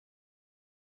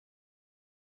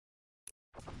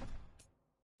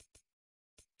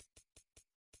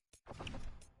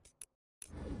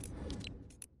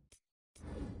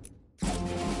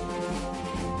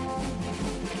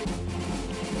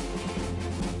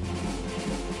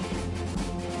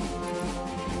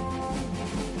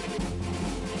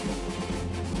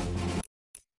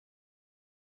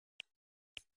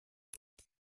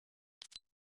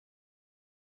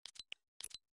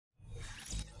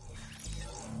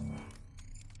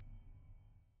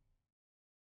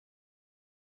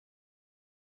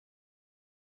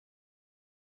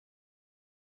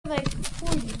like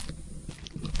 40.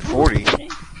 40?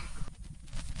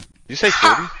 You say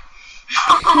 40?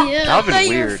 Yeah, That would've I been thought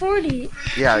you were weird. 40.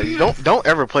 Yeah, you don't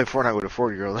ever play Fortnite with a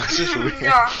 40-year-old. That's just weird.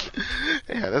 Yeah.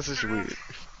 Yeah, that's just weird.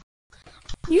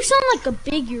 You sound like a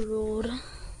big-year-old.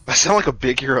 I sound like a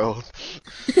big-year-old.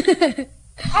 Okay,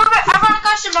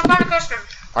 I found a custom.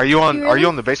 Are you on? You Are really? you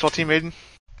on the baseball team, Aiden?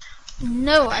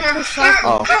 No, I play soccer.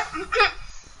 Oh,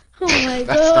 Oh my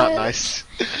that's god. not nice.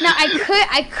 No,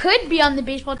 I could be on the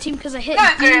baseball team because I hit No,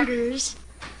 you couldn't. dingers.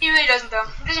 He really doesn't though.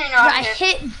 He doesn't even know But how I to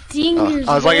hit. hit dingers.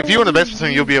 I was like, if you were on the baseball team,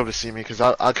 really you'll be able to see me because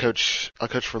I coach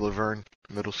for Laverne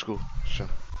Middle School. So.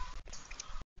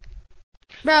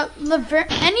 Bro, Laverne,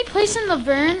 any place in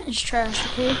Laverne is trash,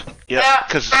 okay? Yeah,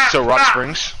 because so Rock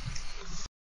Springs.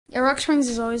 Yeah, Rock Springs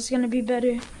is always gonna be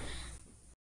better.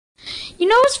 You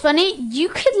know what's funny? You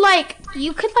could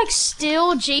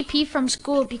steal JP from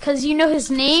school because you know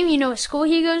his name, you know what school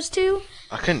he goes to.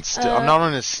 I couldn't. I'm not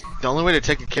on this. The only way to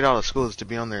take a kid out of school is to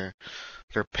be on their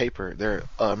paper, their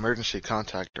emergency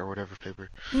contact or whatever paper.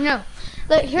 No.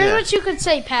 Look, here's Yeah. what you could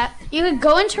say, Pat. You could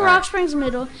go into Alright. Rock Springs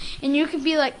Middle, and you could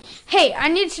be like, hey, I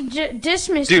need to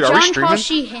dismiss Dude, are we John Paul streaming?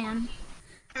 Sheehan.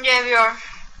 Yeah, we are.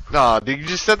 Nah, dude, you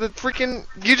just said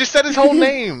his whole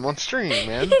name on stream,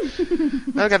 man.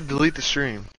 Now I gotta delete the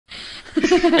stream.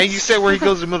 And you said where he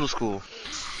goes to middle school.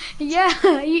 Yeah,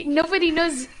 nobody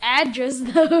knows his address,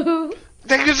 though.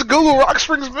 They can just Google Rock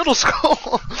Springs Middle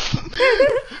School.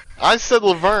 I said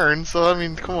Laverne, so I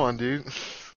mean, come on, dude.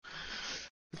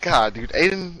 God, dude,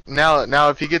 Aiden. Now,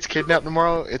 if he gets kidnapped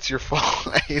tomorrow, it's your fault,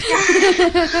 Aiden.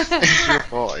 It's your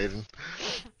fault, Aiden.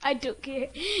 I don't care.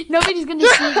 Nobody's gonna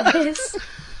see this.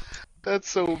 That's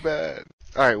so bad.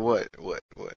 All right, what?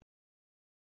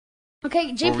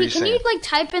 Okay, What were JP, you can you saying?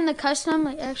 type in the custom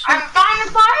actually? I'm trying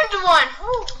to find one.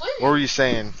 Holy. What were you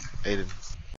saying, Aiden?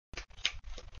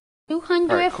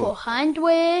 200, Alright, cool.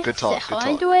 400, Good talk, good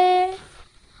talk. 600.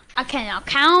 I cannot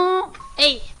count.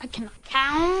 Hey, I cannot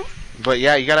count. But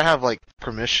yeah, you gotta have like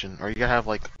permission, or you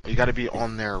gotta be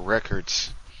on their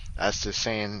records as to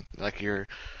saying like you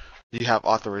have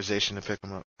authorization to pick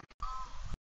them up.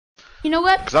 You know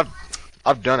what? Cause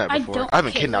I've done it I before. don't I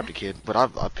haven't care. kidnapped a kid, but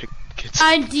I've picked kids.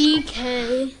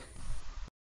 IDK.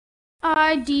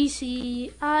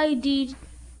 IDC. ID.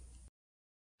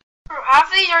 Bro, half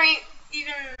of these are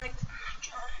even like.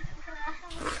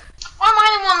 Why am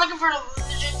I the one looking for the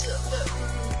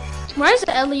legit? Why is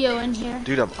Elio in here?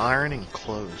 Dude, I'm ironing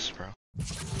clothes, bro.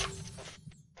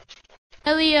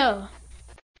 Elio.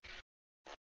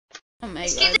 Oh my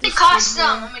Let's god. get the this is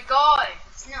custom. weird. Oh my god.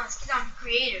 Let's get on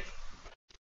creative.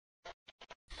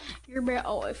 You're better.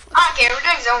 Oh, I I don't care. We're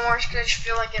doing Zone Wars because I just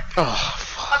feel like it. Oh,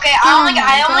 fuck. Okay, Oh I only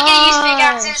my get to use big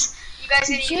gosh. axes. You guys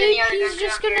get to use any other guns. JP's I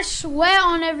just don't gonna care. sweat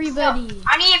on everybody.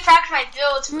 I need to practice my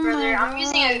builds, Oh brother. my I'm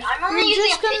using a. gosh. I'm only You're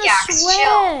using just a gonna pickaxe.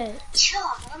 sweat.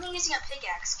 Chill. I'm only using a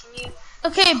pickaxe. Can you?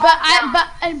 Okay, but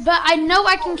I know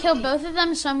I can kill both of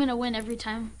them, so I'm gonna win every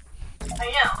time.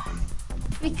 I know.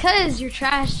 Because you're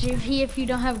trash, JP, if you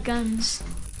don't have guns.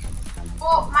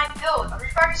 Well, my build. I'm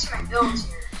just practicing my builds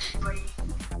here, buddy.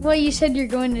 Well, you said you're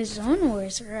going to Zone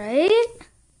Wars, right?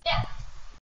 Yeah.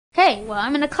 Hey, well,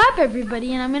 I'm gonna clap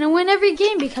everybody, and I'm gonna win every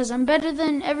game because I'm better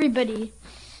than everybody.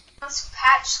 Once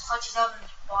Pat just clutches up and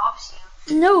bops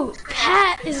you. No,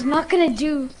 Pat is not gonna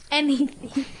do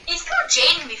anything. He's killed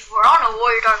Jaden before. I don't know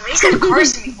what you're talking about. He's killed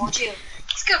Carson before too.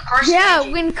 He's killed Carson. Yeah,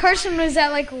 too. when Carson was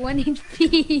at like 1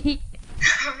 HP.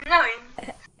 No.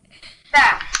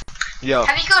 Pat, Yo,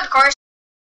 have you killed Carson?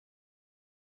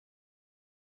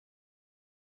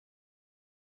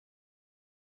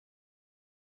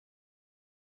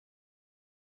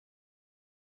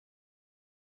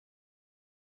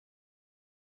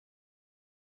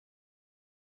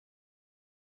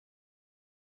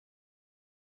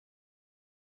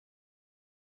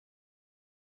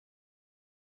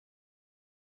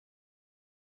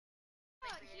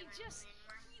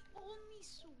 He only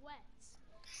sweats.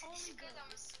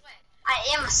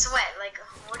 I am a sweat. Like,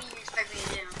 what do you expect me to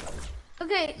do?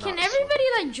 Okay, can Not everybody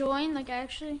like join? Like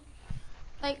actually,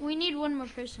 like we need one more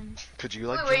person. could you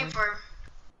What like are we waiting join? for?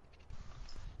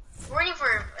 We're waiting for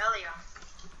Elio.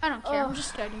 I don't care. I'm Ugh. just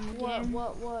starting the What? game.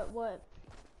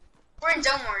 We're in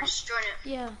Zone Wars. Join it.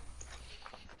 Yeah.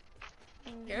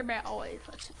 Everybody always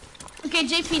puts it. Okay,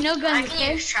 JP, no I guns, can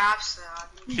okay? use traps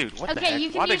though. Dude, what the Okay, heck? you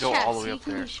can Why'd they use go traps. all the way You up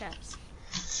can there? use traps.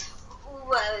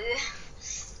 Well,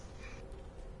 this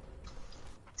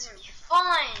is gonna be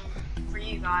fun for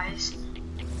you guys.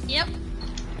 Yep.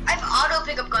 I have auto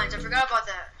pickup guns. I forgot about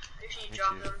that. I just need to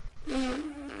drop too.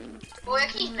 them. Boy, I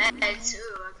can use meds too.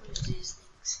 I can use these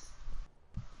things.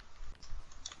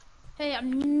 Hey,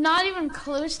 I'm not even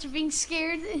close to being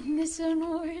scared in this Zone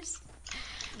Wars.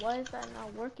 Why is that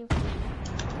not working for you?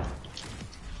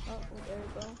 Oh, well, there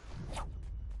we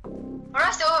go. Or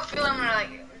I still have a feeling I'm gonna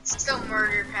like still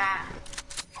murder Pat.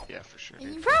 Yeah, for sure.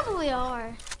 You Dude. probably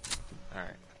are.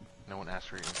 Alright. No one asked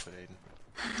for your input,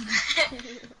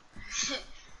 Aiden.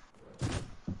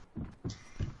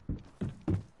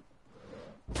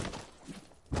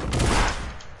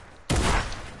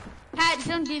 Pat,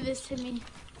 don't do this to me.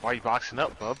 Why are you boxing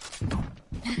up, bub?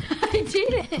 I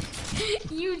didn't.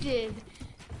 You did.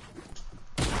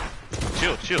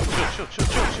 Chill, chill, chill, chill, chill,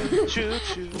 chill, chill, chill,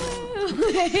 chill.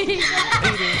 Aiden,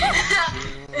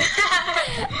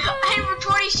 I have a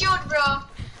 20 shield, bro.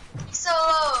 He's so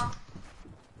low.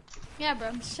 Yeah, bro,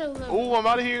 I'm so low. Oh, I'm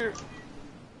out of here.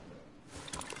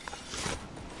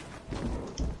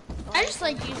 I just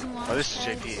like using long Oh, this is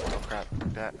pads. JP. Oh crap,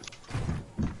 that.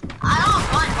 I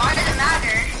don't want. Why does it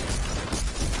matter?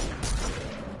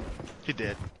 He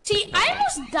did. See, I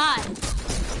almost died.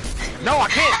 No, I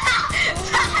can't.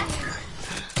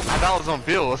 I thought it was on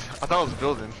build. I thought it was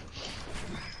building.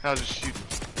 I was just shooting.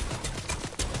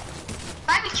 If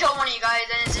I could kill one of you guys,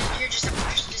 then you're just a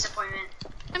disappointment.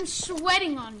 I'm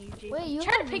sweating on you, dude. Wait, you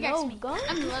Try to have pickaxe no me. gun?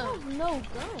 I'm You low. have no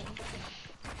gun.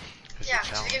 It's Yeah, a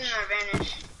so give challenge. them an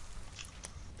advantage.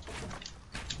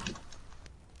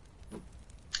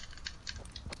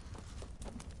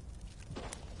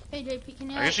 Hey, JP, can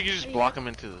you? I guess you could just are block him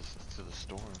into the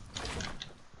storm.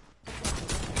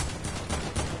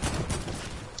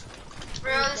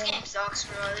 Bro, this game sucks,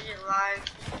 bro. They just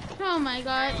live. Oh my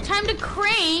god. Time to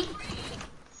crank.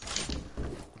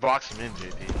 Box him in,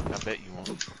 JP. I bet you won't.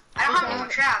 I don't have any more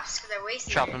traps because I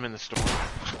wasted Trap it. him in the storm.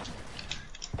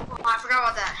 Oh, I forgot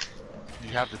about that. You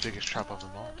have the biggest trap of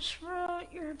them all. Bro,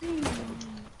 you're being.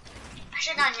 I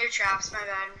should have gotten your traps, my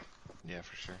bad. Yeah,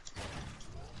 for sure.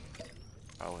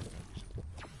 I would.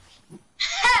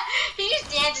 He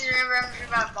just dances, remember? I'm just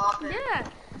about bopping. Yeah.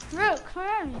 Bro,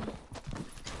 come on.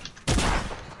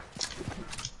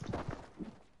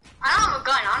 I don't have a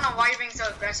gun. I don't know why you're being so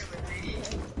aggressive with me.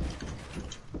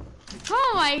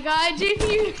 Oh my god,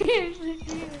 JP.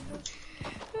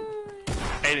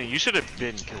 Aiden, you should have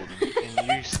been killed him, and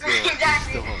you still,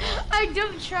 Exactly. still alive. I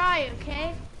don't try,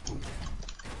 okay?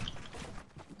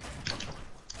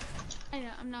 I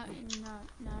know, I'm not.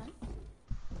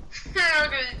 Look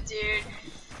at this dude.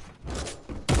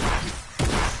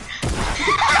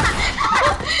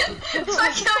 If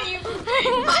I kill you,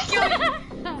 if I kill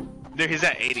you. Dude, he's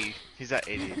at 80. He's at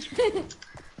 80 HP.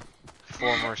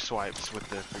 4 more swipes with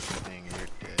the freaking thing, and you're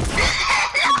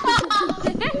dead.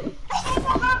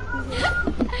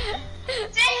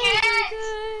 Dang it!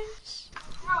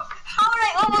 Bro, how would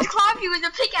I almost clap you with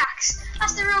a pickaxe?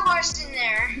 That's the real question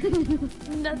there.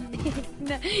 Nothing.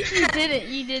 No, you didn't.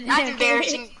 You didn't. That's Okay.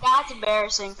 embarrassing. That's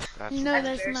embarrassing. That's No,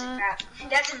 that's embarrassing, not. Pat.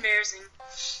 That's embarrassing.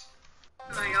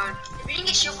 Oh my god. If you didn't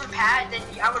get shield from Pat, then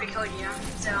I would have killed you.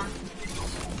 So,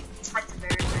 that's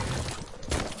embarrassing.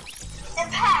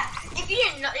 And Pat, if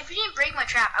you didn't break my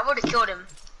trap, I would have killed him.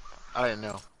 I didn't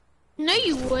know. No,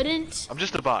 you wouldn't. I'm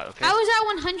just a bot, okay? I was at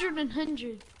 100 and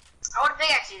 100. I would have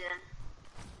pickaxed you then.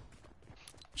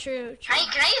 True. Can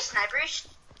I use snipers?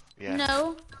 Yeah.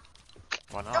 No,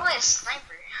 Why Don't not? let a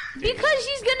sniper. because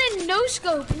he's gonna no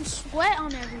scope and sweat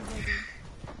on everybody.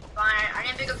 Fine, I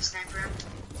didn't pick up the sniper.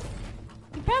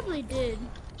 You probably did.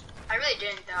 I really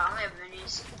didn't though. I only have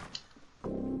minis.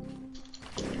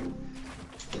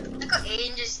 Look how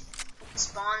Aiden just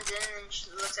spawns in and just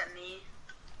looks at me.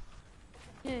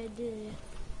 Yeah, I did.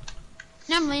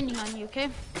 Now I'm landing on you, okay?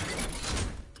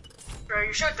 Bro,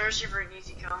 you're so thirsty for an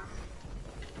easy kill.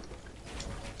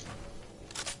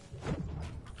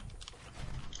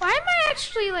 Why am I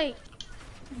actually like?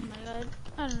 Oh my god,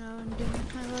 I don't know what I'm doing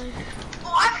with my life.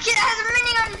 Oh, I have a kid that has a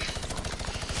minigun!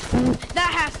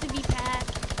 That has to be Pat.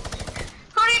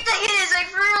 Who do you think it is? Like,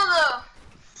 for real though?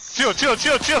 Chill, chill,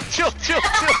 chill, chill, chill, chill, chill.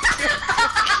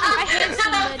 I hit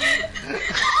somebody.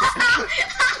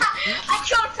 I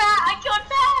killed Pat! I killed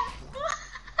Pat!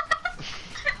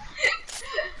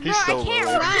 He's Bro, so I can't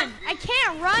low. run. I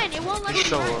can't run. It won't let He's me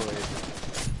so run. low.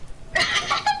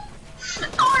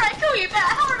 How did I kill you,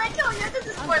 Pat? How did I kill you? That's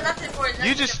important. That's important. That's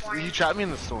You just, important. you trapped me in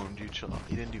the storm, dude. Chill out.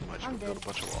 You didn't do much. I'm You built a dead.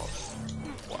 bunch of walls.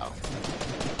 Wow.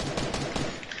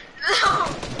 No!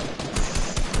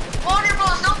 Water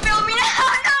balls, don't kill me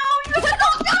now! No! You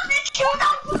don't kill me! Kill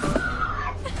them!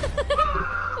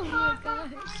 Oh my gosh.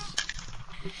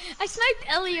 I sniped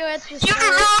Elio at the You start.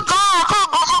 can really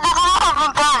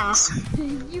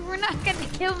go! You were not gonna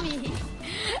kill me.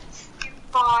 You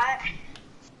bot.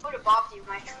 I would have bopped you with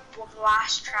my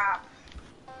blast trap.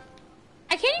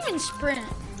 I can't even sprint.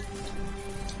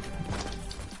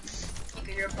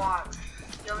 think you're a bot.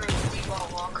 You'll make a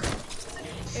default walk.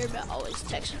 Everybody always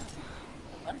texting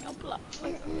on your block.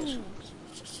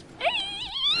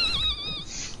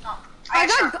 Oh, I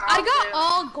just got Godly.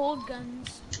 all gold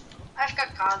guns. I just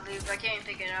got Godly, but I can't even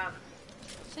pick it up.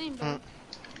 Same, bro.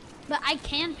 But I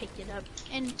can pick it up,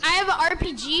 and I have an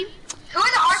RPG. Who in the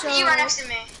RPG So- right next to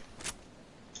me?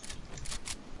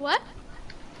 What?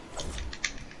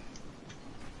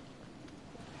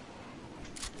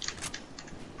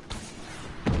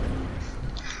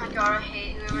 Oh my god, I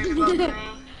hate whoever's above me.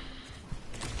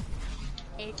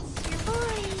 It's your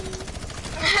boy.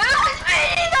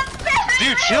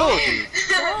 Dude, chill, dude.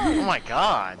 Oh my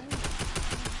god.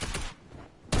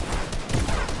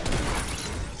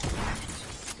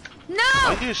 No!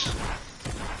 Why do you s-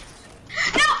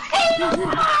 No!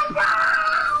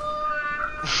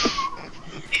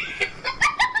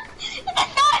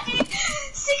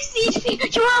 60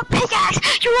 HP! You want a pickaxe!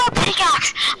 You want a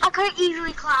pickaxe! I could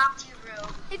easily clapped you, bro.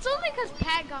 It's only because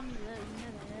Pat got me low, you know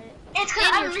that, right? It's cause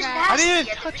And I'm you're just trash. I didn't nasty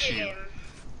even at the touch video you. game.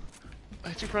 I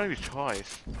hit you probably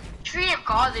twice. Treat him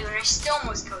godly when I still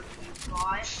almost killed you,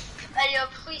 bot. Yo,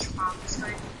 please clap this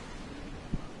guy.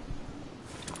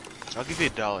 I'll give you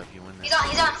 $1 if you win He's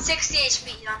this. on 60 HP.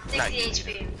 He's on 60 Not you.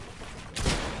 HP.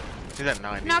 He's at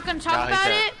 90. Not gonna talk Nah,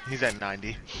 about it? He's at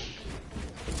 90.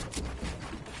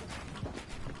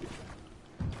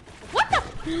 What the?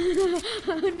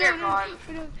 no, Dear God.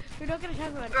 we're not gonna talk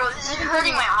about it. Bro, this is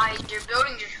hurting my eyes. Your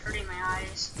building's just hurting my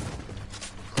eyes.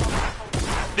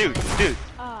 Dude.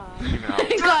 Ah, Even out.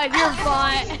 God, you're a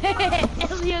bot.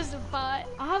 Elio's a bot.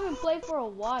 I haven't played for a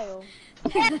while.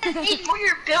 Hey, more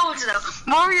your builds though.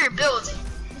 More your builds.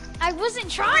 I wasn't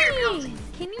trying.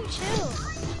 Can you chill?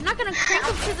 I'm not gonna crank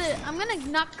up to the. I'm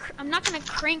not gonna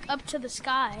crank up to the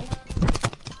sky.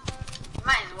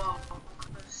 Might as well.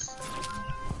 It's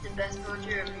the best build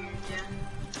you ever used, yeah.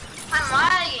 I'm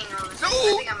lagging over this. I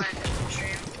think I might have to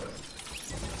stream.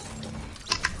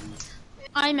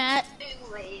 I'm at Big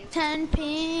wave. 10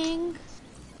 ping.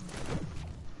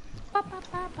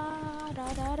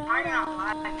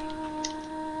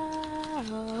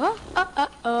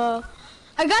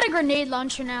 I got a grenade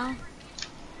launcher now.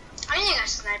 I'm using a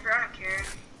sniper, I don't care.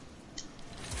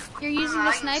 You're using I'm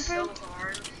the lagging sniper? So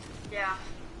hard. Yeah.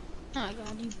 Oh my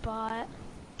god, you bot.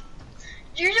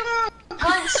 You're the one with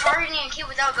guns targeting a kid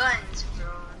without guns, bro.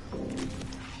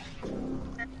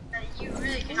 You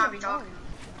really cannot be talking.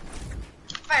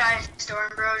 Fight Ice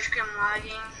Storm, bro, just 'cause I'm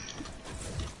lagging.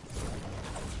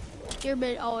 Your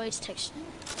bit always texting.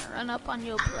 Run up on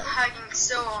your play. Lagging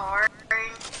so hard.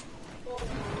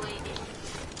 Holy.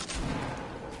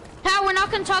 Pat, we're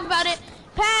not gonna talk about it.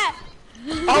 Pat!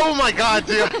 Oh my god,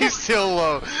 dude. He's still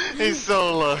low. He's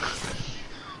so low.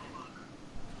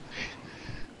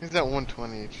 He's at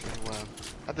 120 HP. Wow.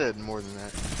 I did more than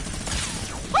that.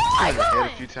 Oh my I hit a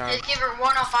god! few times. Just give her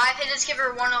 105. Hey, just give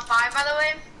her 105, by the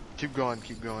way. Keep going,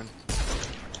 keep going.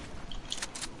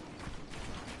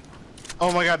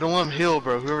 Oh my god, don't let him heal,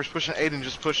 bro. Whoever's pushing Aiden,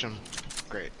 just push him.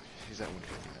 Great. He's at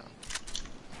 150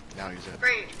 now. Now he's at...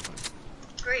 Great.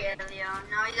 Great, Elio.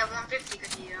 Now he's at 150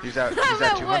 because you. He's at I'm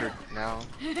at 200 now.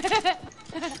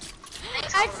 Thanks,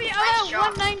 Actually, nice I'm at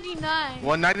job. 199.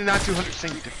 199, 200,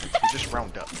 same difference. You just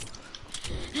round up.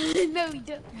 No, we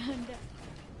don't round up.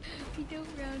 We don't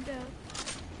round up.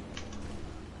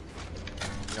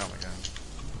 Oh my god.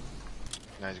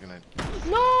 Now he's gonna...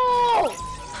 No!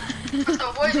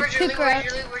 So, boys, where's your loot? Crap.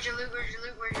 Where's your loot? Where's your loot? Where's your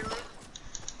loot? Where's your loot?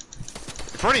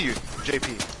 In front of you,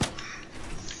 JP.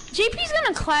 JP's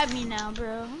gonna clap me now,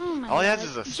 bro. Oh my All he god. has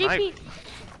is a JP.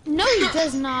 No, he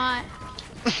does not.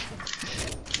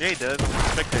 Yeah, he does.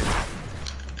 Spectator.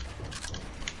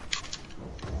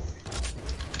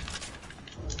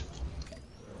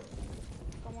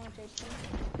 Come on, JP.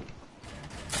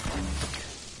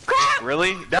 Crap!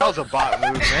 Really? That was a bot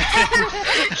move, man.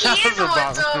 That He was is a one,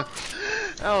 bot so.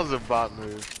 move. That was a bot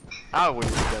move. I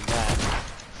wouldn't have done that.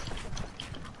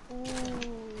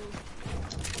 Ooh.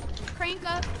 Crank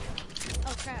up.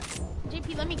 Oh crap.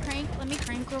 JP, let me crank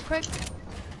real quick.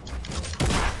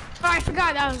 Oh, I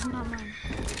forgot that was not mine.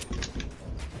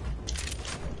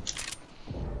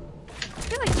 I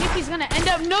feel like JP's gonna end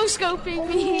up no-scoping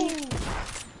me.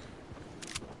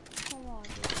 Come on,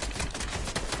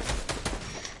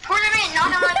 Poor man,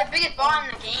 knocking out the biggest bot in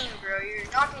the game, bro. You're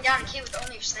knocking down a kid with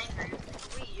only your sniper.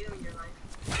 What do you do in your life?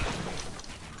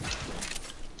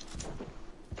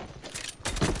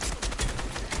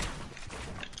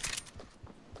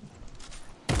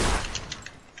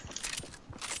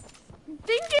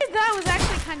 Thinking that was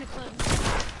actually kind of close.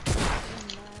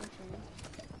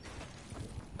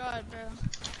 God, bro.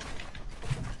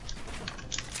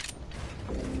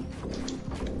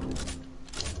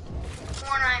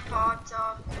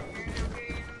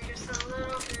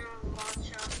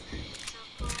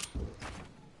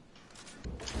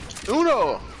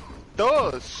 Uno,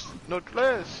 dos, no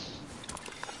tres.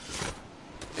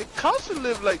 It costs to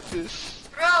live like this.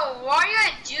 Bro, why you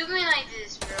gotta do me like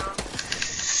this, bro?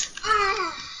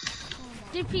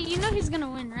 JP, you know he's gonna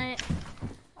win, right?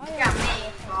 You got me,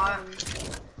 bot.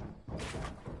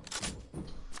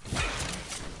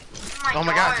 Oh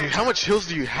my god, dude, how much heals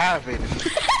do you have,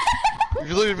 Aiden?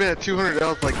 You've literally been at 200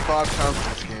 health like 5 times in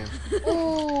this game.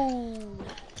 Ooh.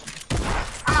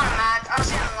 I'm not mad. I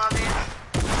was gonna love it.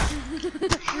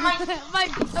 my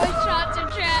shots are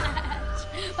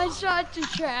trash. My shots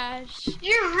are trash.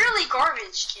 You're really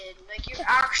garbage, kid. Like, you're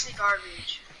actually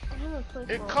garbage.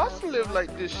 It costs to live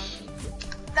like this.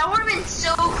 That would have been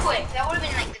so quick. That would have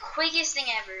been like the quickest thing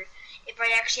ever if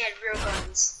I actually had real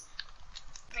guns.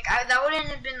 Like, that wouldn't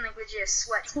have been like legit a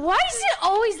sweat. Why is it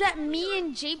always that me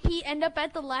and JP end up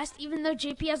at the last, even though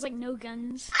JP has like no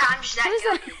guns? I'm just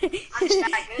that good. I'm just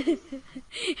that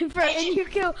good. Bro, and you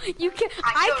kill.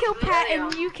 I kill Pat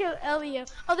and you kill Elio.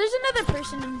 Oh, there's another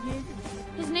person in here.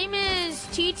 His name is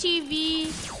TTV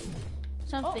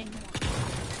something.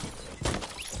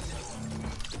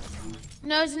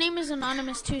 No, his name is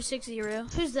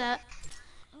Anonymous260. Who's that?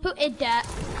 Who is that?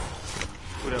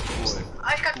 Who that boy?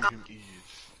 I got Who got. him is.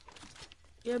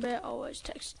 You better always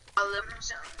text.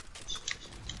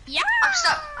 Yeah. I'm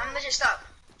stuck. I'm legit stuck.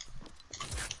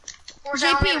 Boys,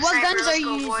 I JP, only have a what sniper. guns Let's are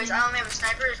go, you boys. using? I only have a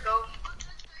sniper. Let's go.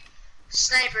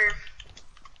 Sniper.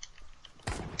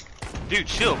 Dude,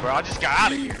 chill, bro. I just got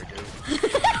out of here, dude.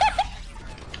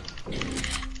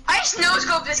 I just no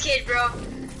scope this kid, bro.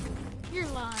 You're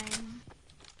lying.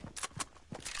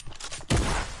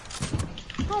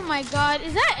 Oh my god,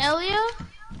 is that Elio?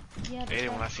 Yeah,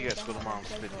 Aiden, when I see you at school tomorrow, I'm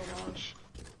spitting your lunch.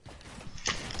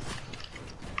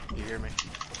 You hear me?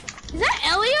 Is that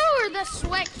Elio or the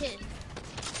sweat kid?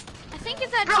 I think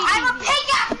it's that Bro, I'm a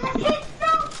TTV. pig.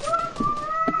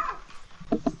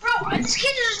 Bro, this kid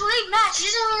is just late match. He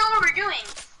doesn't even know what we're doing.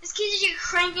 This kid is just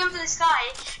cranking up to the sky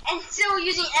and still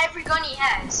using every gun he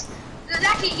has.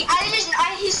 That kid,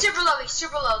 he's super low. He's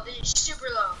super low. He's super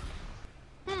low.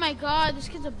 Oh my god, this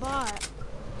kid's a bot.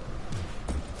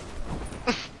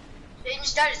 They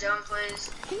just died his own plays.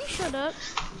 Can you shut up?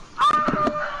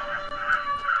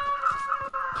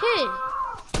 Kid.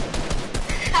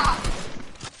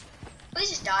 Please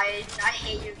just died. I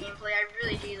hate your gameplay. I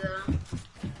really do, though.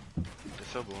 It's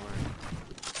so boring.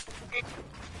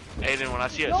 Aiden, when I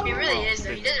see you at It school really tomorrow, is,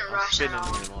 though. He I'm doesn't rush spitting at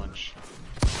all. your lunch.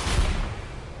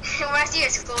 When I see a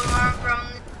school tomorrow from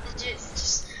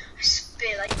just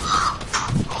spit like.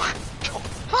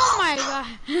 Oh my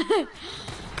god.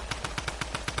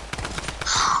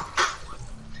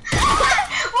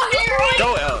 What are you doing?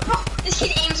 Go, El. This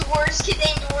kid aims worse. This kid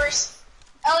aims worse.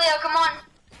 Elio, come on.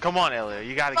 Come on, Elio.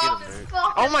 You gotta get him, dude.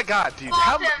 Fuck Oh him. my god, dude. Fuck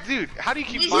How, him. dude, how do you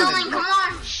keep He's finding healing, like,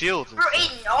 come on. shields and Bro,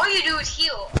 stuff? Aiden, all you do is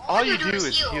heal. All you do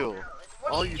is heal. heal. Bro.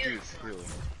 What All do you do is heal.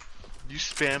 You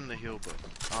spam the heal button,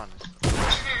 honest.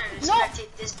 No.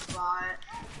 Spectate this bot.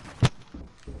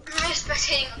 I'm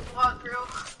spectating a bot, bro.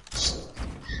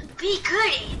 Be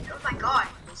good, Aiden. Oh my god.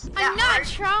 It's that I'm not hard.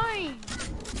 trying.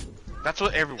 That's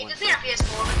what You everyone can says. clean up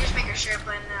PS4, but just make a share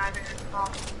plan and I've been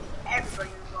involved. Everybody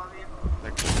involved in.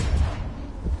 Like,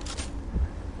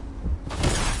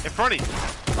 in front of you.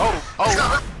 Oh, Let's go,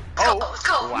 oh, let's go, oh. let's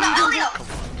go. Wow. No, Elio.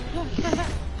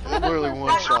 Come on. Literally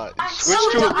one shot. I'm Switch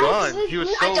so to a done. gun. He was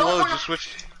I so don't low, wanna- just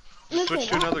switch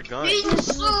to another gun.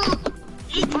 Aiden's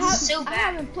so I bad.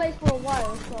 haven't played for a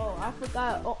while, so I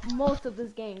forgot most of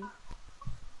this game.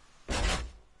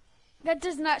 That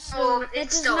does not Oh, that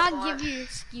it's does still a not bot. give you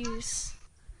excuse.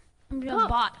 I'm a Look.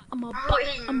 bot. I'm a Oh, bot.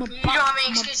 Aiden, I'm a you bot. don't have any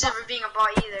I'm a excuses bot. for being a bot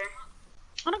either.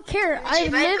 I don't care. I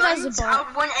If I had live as a guns, I bot.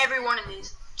 would win every one of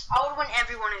these. I would win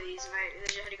every one of these if I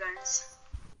legit had guns.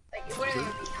 Like, it wouldn't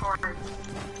even be hard.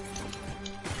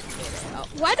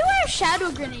 Why do I have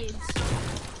shadow grenades?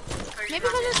 Maybe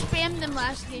because I spammed them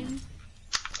last game.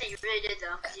 Yeah, you really did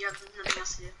though, because you have nothing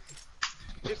else to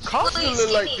do. It costs to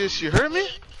live like this, you heard me?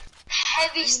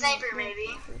 Heavy sniper,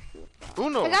 maybe.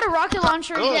 Uno. I got a rocket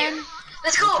launcher Go. again.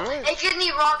 Let's go. That's right. Hey, give me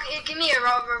a revolver. Give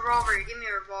me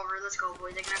a revolver. Let's go,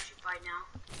 boys. I can actually fight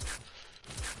now.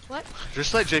 What?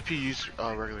 Just let JP use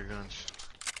regular guns.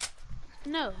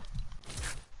 No.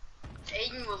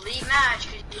 Aiden will leave match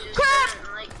because he just Crap!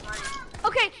 doesn't like fighting.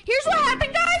 Okay, here's what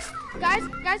happened,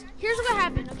 guys. Guys, here's what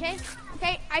happened. Okay.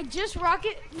 I just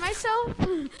rocket myself,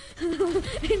 and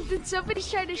then somebody's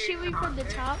trying to shoot me from the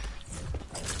top.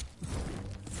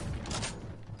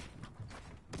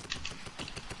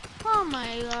 Oh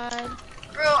my god.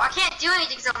 Bro, I can't do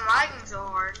anything because I'm lagging so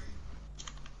hard.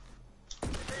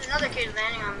 There's another kid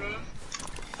landing on me.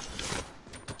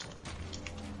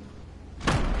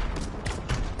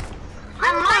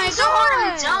 I'm lagging so hard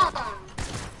on the zone.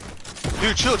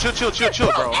 Dude, chill,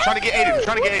 bro. I'm trying to get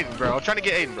Aiden, bro.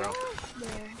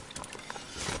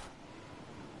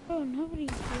 Oh, nobody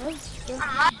loves you.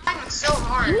 I'm lagging so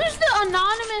hard. Who's the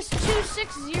anonymous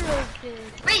 260 kid?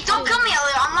 Wait, don't kill me,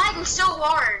 Elio. I'm lagging so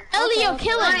hard. Elio,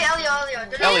 kill him.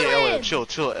 Elio, chill,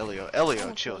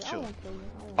 Elio, chill.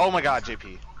 Oh my god,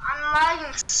 JP. I'm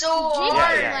lagging so JP's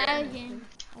hard. lagging.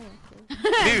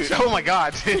 Dude, oh my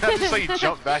god, dude. I just saw you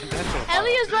jump back.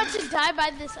 Elio's about to die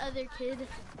by this other kid.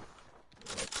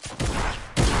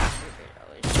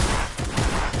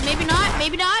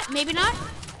 Maybe not.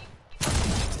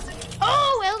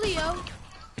 Oh, Elio.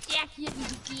 Yeah, you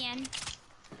can.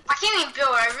 I can't even build.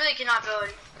 I really cannot build.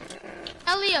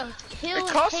 Elio, kill him.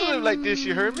 It costs to live like this,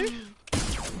 you heard me?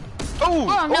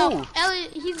 Oh no. Elio,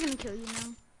 he's gonna kill you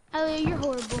now. Elio, you're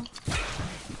horrible.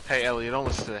 Hey, Elio, don't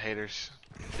listen to the haters.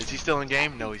 Is he still in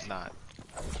game? No, he's not.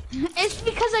 It's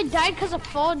because I died because of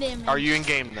fall damage. Are you in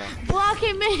game though? Block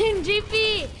him in,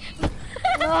 GP.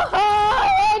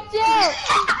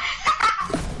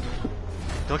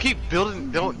 Don't keep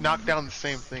building. Don't knock down the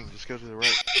same thing. Just go to the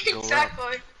right. Go Exactly.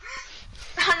 around.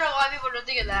 I don't know why people don't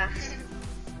think of that.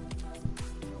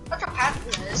 What's a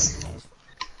path is?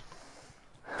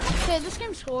 Okay, this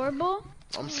game's horrible.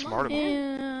 I'm smart about it.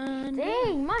 And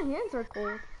Dang, my hands are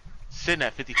cold. Sitting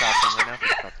at 55 right now.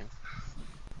 55.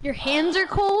 your hands are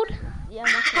cold. Yeah,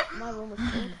 my room is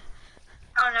cold.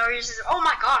 I don't know. You're just, oh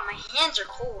my god, my hands are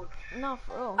cold. No,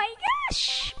 for real. My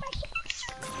gosh, my hands.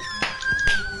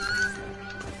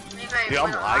 Maybe I Dude, I'm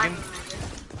went lagging. online.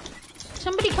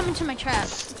 Somebody come into my trap.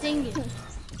 Dang it.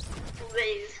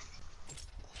 Please.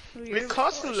 It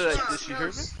costs to live like this, you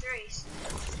heard me? Trace.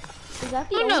 Is that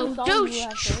the No, only song Doge you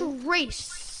have heard?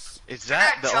 Trace. Is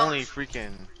that the Jump. only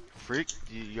freaking freak?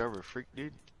 You ever freak,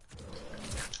 dude?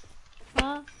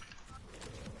 Huh?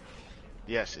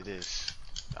 Yes, it is.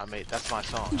 That's my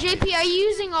song. JP, are you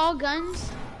using all guns?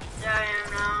 Yeah, I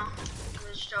am now. I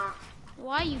just don't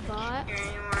Why you bot? care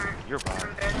anymore. You're bad.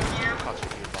 I'm better than you. Costs me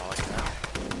a ball like that.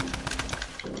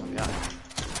 Yeah.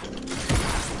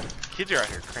 Kids are out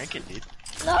here cranking, dude.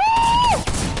 No!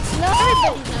 Everybody's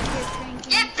out here cranking.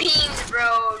 Get beamed, bro.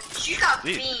 You got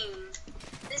Dude. beamed.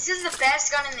 This is the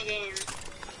best gun in the game.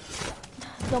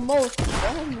 The most.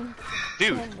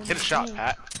 Dude, hit a shot,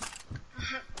 Pat.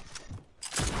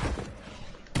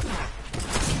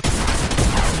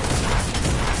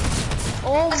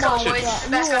 Oh Let's my go, boys.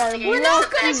 god. Best You gun are in the game. We're not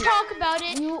This gonna is the talk about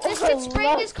it. You This are kid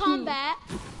sprayed his lucky. combat.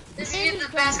 This is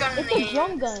the best gun in It's the a game.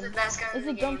 drum This is gun. the best gun in It's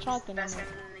the a game. drum This is the shotgun best in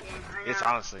gun in the game. I It's know.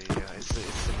 honestly, yeah, it's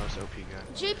the most OP gun.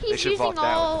 JP's They should using vault that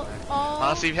all. with it. all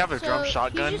Honestly, if you have a drum so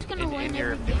shotgun he's just gonna in win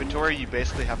your every game. inventory, you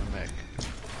basically have a mech.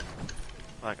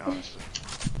 Like, honestly.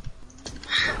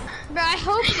 Bro, I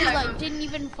hope you like didn't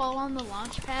even fall on the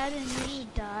launch pad and you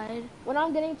just died. When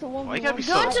I'm getting to 1v1. Why you gotta be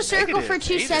Go so into circle for negative,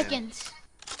 2 Aiden? seconds.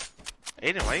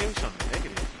 Aiden, why are you being so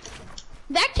negative?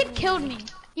 That kid killed me.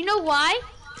 You know why?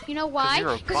 You know why?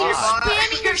 you're a Because you're bot.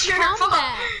 spamming your You're a bot.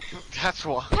 combat. That's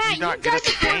why. Pat, You're you not good died at the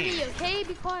before game. me, okay?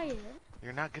 Be quiet.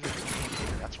 You're not good at the game,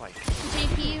 dude. That's why.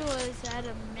 JP was at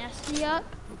a messy up.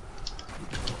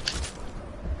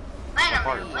 Land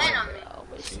on me. Land on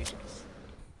me. See?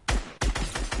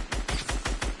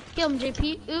 Kill him,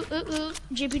 JP. Ooh, ooh, ooh.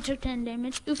 JP took 10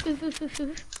 damage. Oof, oof, oof, oof,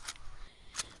 oof.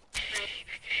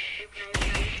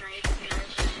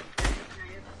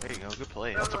 There you go, good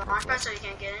play. Bro, That's a pro launch play. pad so you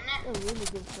can't get in it. A really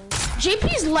good thing.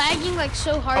 JP's lagging like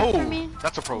so hard for me. Oh,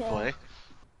 that's a pro Yeah. play.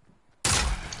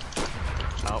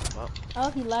 Oh, well. Oh,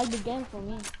 he lagged again for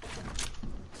me.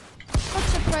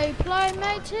 What's a pro play,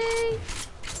 matey?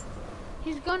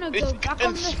 He's gonna go It's back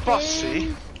on the spicy.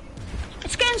 hill.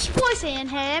 It's getting spicy in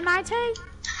here, matey.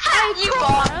 You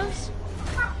bot.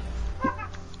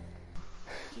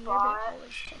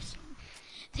 Cross.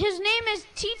 His name is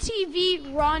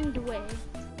TTV Rondway.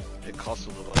 It costs a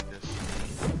little like this.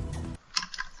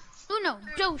 Uno,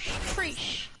 dos,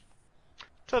 tres.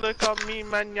 Todo con mi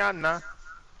mañana.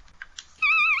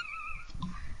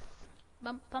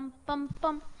 Bum, bum, bum,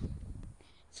 bum.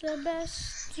 It's the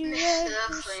best you Mr.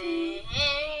 ever seen.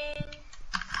 Flame.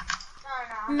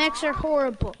 Mechs are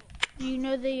horrible. You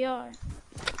know they are.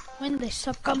 When they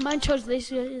suck on my toes, they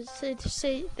say,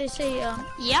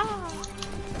 yeah.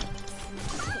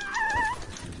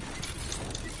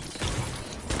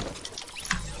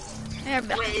 They're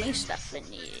behind me stuff in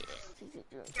it.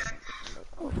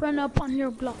 Run up on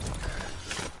your block.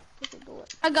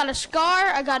 I got a Scar,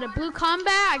 I got a blue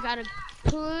combat, I got a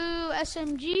blue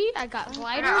SMG, I got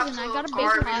gliders, and I got a big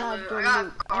garbage pile. loot. I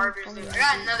got garbage loot. I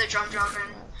got another drum gun.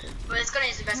 But this gun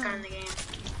is the best gun in the game.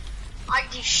 I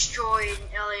destroyed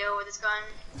Elio with this gun.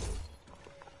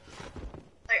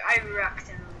 Like, I wrecked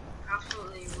him.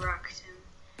 Absolutely wrecked him.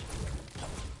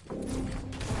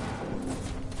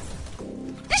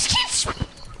 This keeps. Oh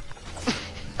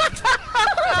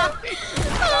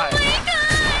my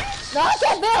gosh! No, I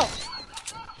can't build.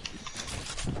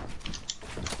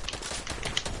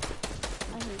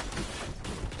 I hate you.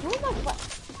 Who am I fighting?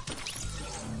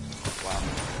 Wow.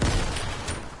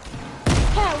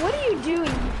 Pat, what are you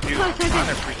doing? Dude, I'm trying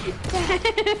to freaking...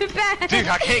 Dude,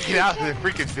 I can't get out of the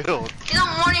freaking build. He's on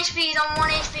 1 HP, he's on 1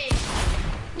 HP.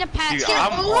 Yeah, Pat. Dude, Get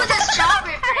I'm over on- that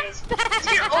shockwave grenades.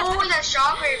 Get over that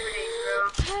shockwave grenades,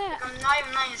 bro. Like, I'm not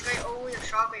even lying, this guy over the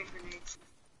shockwave grenades.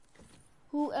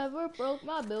 Whoever broke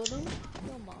my building,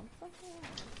 your mom.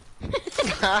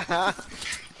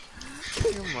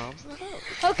 Your mom's not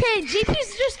out. Okay,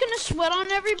 GP's just gonna sweat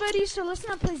on everybody, so let's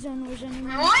not play Zone Wars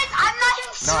anymore. What? I'm not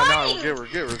even No, sweating.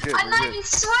 we're good. I'm not even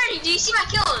sweating. Do you see my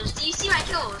kills? Do you see my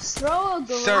kills? Throw a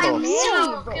grenade, Circle.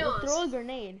 Zero bro. kills. Throw a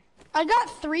grenade. I got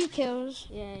 3 kills.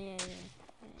 Yeah.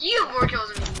 You have more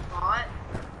kills than me, you bot.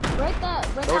 Break that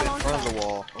Throw it in launch front of pad. the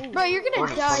wall. Ooh. Bro, you're Throw gonna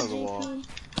it in die, front of the wall. JP.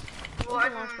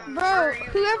 What? Bro,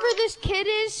 whoever this kid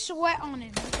is, sweat on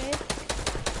him, okay?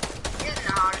 He doesn't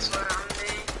know how to sweat on me.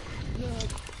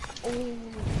 Oh,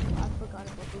 I forgot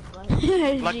about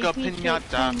this. Like a GP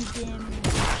piñata. taking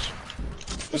damage.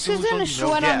 This This is is gonna on-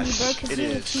 sweat no, on me, yes, bro, because it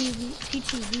you're a is.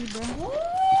 TTV, bro.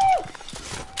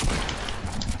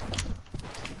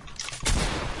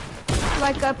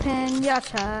 Like a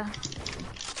piñata.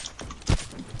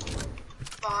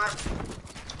 Bot.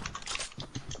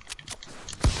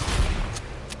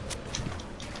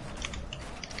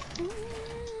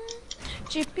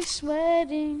 JP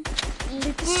sweating.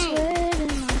 JP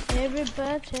sweating on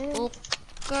everybody.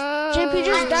 JP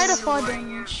just died of fall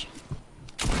damage.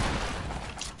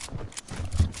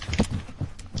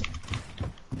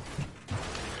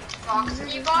 Boxing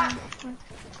you bot?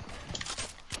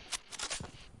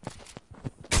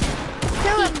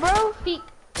 Kill it, bro. Peek.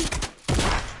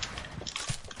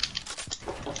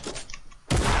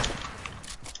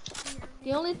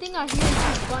 The only thing I hear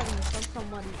is two buttons from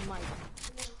somebody's mic.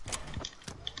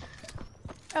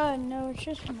 Oh no, it's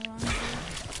just Miranda.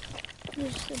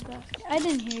 Just the best. I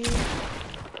didn't hear you.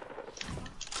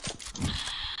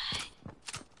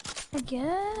 I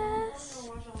guess.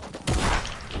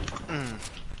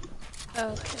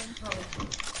 Okay.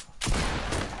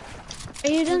 Are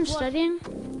you done studying?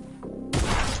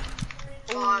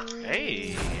 Bot.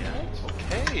 Hey.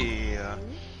 Okay.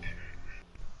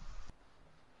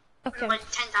 Okay. Like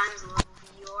 10 times the level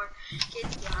you are.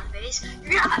 Kids get on base.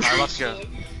 You're not Alright, that let's go. kid.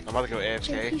 I'm about to go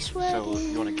AFK. JP So if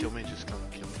you want to kill me, just come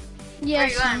kill me. Yeah, Where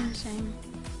you going? same.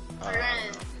 We're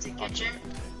going to the kitchen.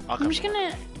 I'll come. I'm just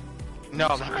gonna No,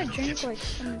 I'm not I'm going gonna to drink kitchen. like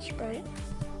some Sprite.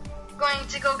 Going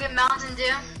to go get Mountain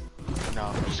Dew. No,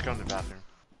 I'm just going to the bathroom.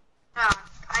 Oh,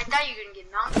 I thought you were gonna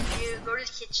get Mountain Dew, go to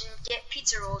the kitchen, get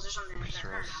pizza rolls or something like Pizza that.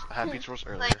 I rolls. don't I know. had pizza rolls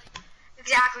earlier. Like,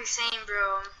 exactly same,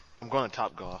 bro. I'm going to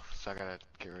Top Golf, so I gotta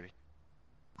get ready.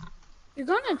 You're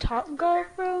going to Top Golf,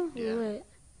 bro? Yeah. Lit.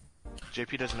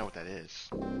 JP doesn't know what that is.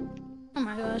 Oh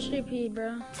my gosh, JP, bro.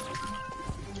 I'm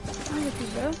with you,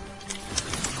 bro.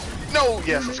 No!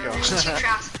 Yes, let's go. There's 2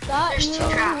 traps. That There's you, 2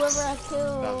 traps. whoever I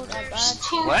killed, I There's got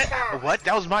 2 What? traps. What?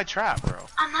 That was my trap, bro.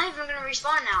 I'm not even gonna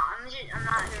respawn now. I'm not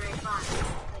gonna respawn.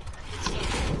 Like, it's game.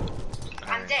 I'm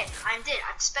Alright. dead. I'm dead.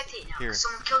 I'm spectating now. Here.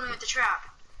 Someone killed me with the trap.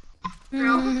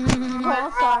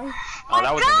 Oh, sorry. Oh,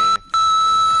 that wasn't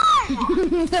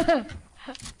me.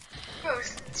 Bro,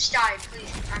 just die,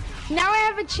 please. Now I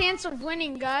have a chance of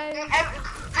winning, guys.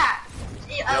 Pat,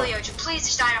 Elio, please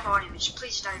just die of all damage.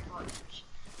 Please just die of all damage.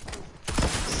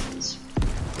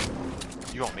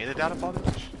 You want me to data fall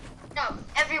damage? No,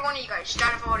 every one of you guys, just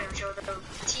die of all damage. Or the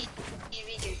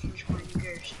TV dude, which one of you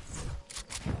cares?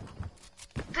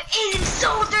 But Aiden's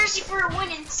so thirsty for a win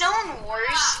in Zone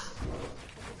Wars.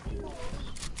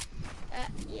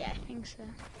 Yeah, I think so.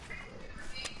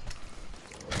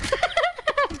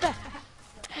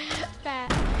 Fat.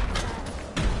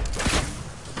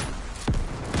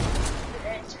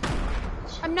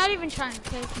 I'm not even trying to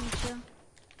play with me, chill.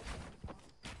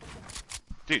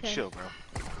 Dude, Okay. chill, bro.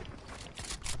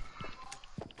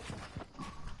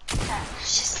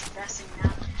 It's just the best thing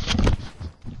now.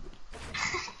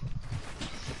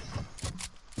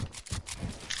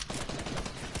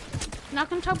 Not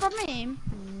gonna talk about my aim.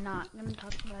 Not gonna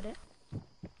talk about it.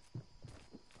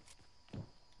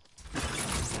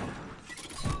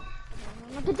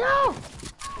 Look at that!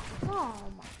 Oh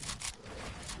my.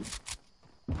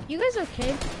 You guys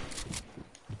okay?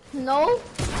 No.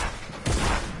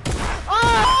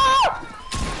 Oh!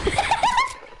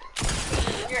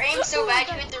 Your aim's so bad,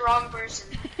 you hit the wrong person.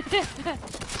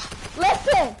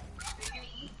 Listen.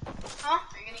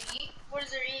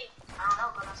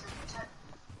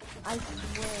 I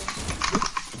swear.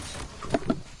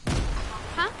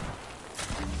 Huh?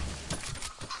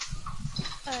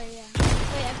 Oh yeah.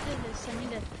 Wait, after this, I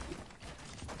need to.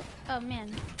 Oh man.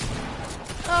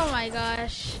 Oh my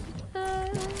gosh.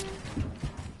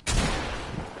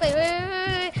 Wait.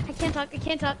 I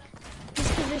can't talk.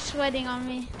 These kids are sweating on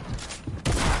me.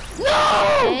 No!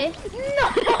 Okay. No!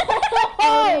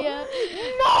 Oh, yeah.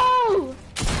 No!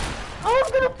 I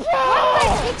was gonna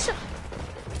play!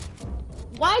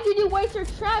 Why did you waste your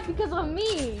trap because of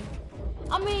me?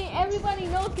 I mean, everybody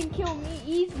knows can kill me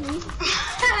easily.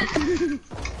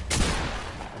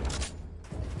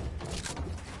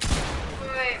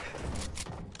 Wait.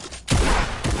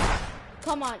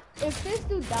 Come on, if this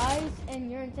dude dies and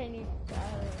you're in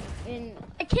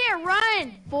I can't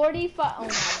run. 45, oh my, I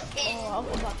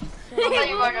was about to I thought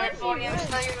you were say. going to 40 damage.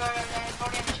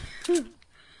 And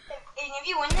if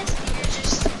you win this, you're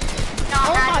just not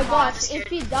Oh mad my at gosh, Boss, if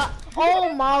dude. he died,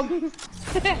 oh my gosh.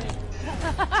 Okay,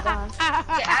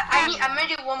 I'm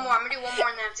gonna do one more. And then I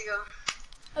have to go.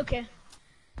 Okay.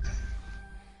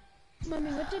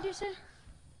 Mommy, what did you say?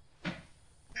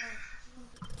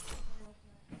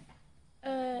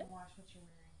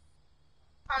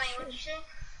 Mommy, what'd you say?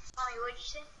 Mommy, what'd you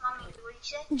say? Mommy,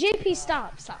 what'd you say? JP,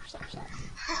 stop.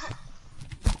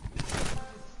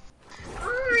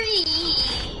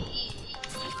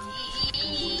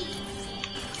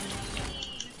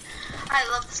 I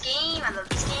love this game. I love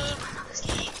this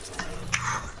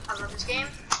game.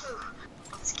 Ooh,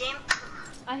 love this game.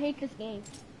 I hate this game.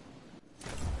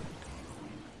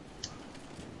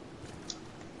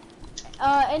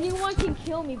 Anyone can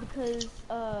kill me because,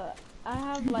 I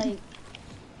have like,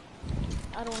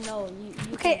 I don't know, you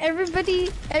Okay, can-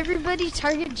 everybody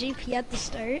target JP at the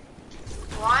start.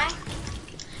 Why?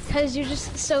 Cause you're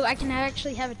just, so I can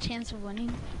actually have a chance of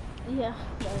winning. yeah,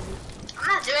 that I'm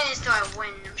not doing this till I win.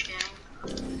 I'm just kidding.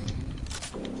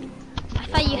 I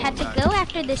thought you had to go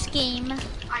after this game.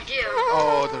 I do.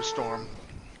 Oh, the storm.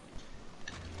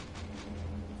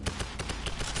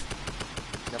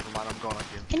 Never mind, I'm going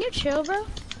again. Can you chill, bro?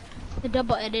 The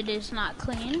double edit is not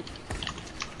clean.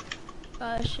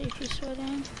 Gosh, if you're sweating.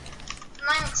 I'm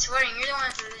not even sweating. You're the one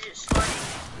that's legit sweating.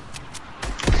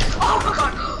 Oh my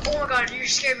god, you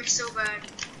scared me so bad.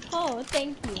 Oh,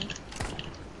 thank you.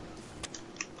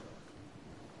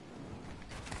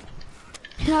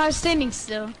 No, I was standing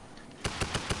still.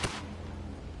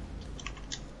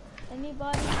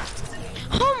 Anybody?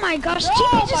 Oh my gosh, Oh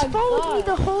GP just my followed me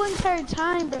God. the whole entire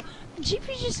time, bro.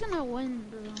 GP's just gonna win,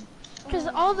 bro. Because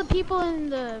all the people in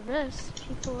the rest,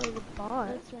 people are the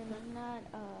bots. Listen, I'm not,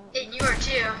 And you are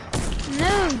too.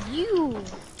 No, you.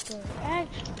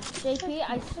 Actually, JP,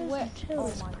 I swear. Until Oh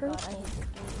it's my god, purple. I hate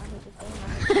this game.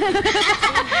 I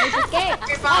hate this game.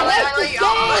 You're fine. I let you Oh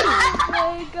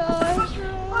my gosh, bro.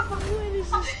 What is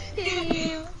this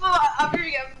game? Well, I'm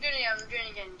doing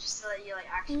it again, just to let you like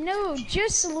actually. No,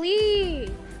 just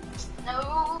leave.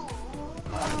 No.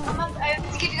 I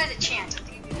have to give you guys a chance.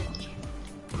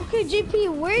 Okay,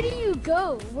 JP, where do you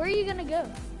go? Where are you gonna go?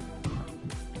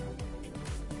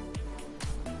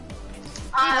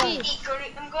 I'm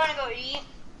gonna go eat.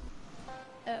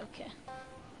 Okay.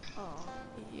 Oh,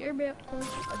 You're about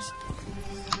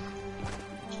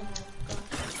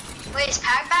Wait, is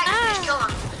Pack back? Just kill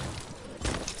him.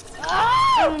 I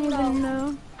don't even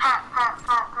know.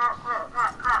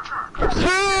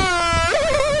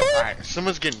 Alright,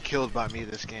 someone's getting killed by me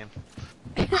this game.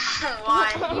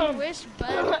 Why? You wish,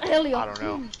 bud. Elio. I don't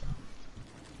know.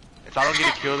 If I don't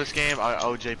get a kill this game, I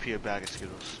owe JP a bag of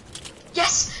Skittles.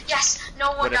 Yes.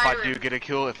 No one But if died. I do get a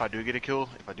kill this game, I get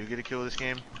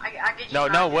you. no,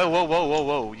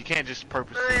 whoa, you can't just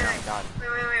purposely not die. Wait.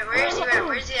 Where is he at?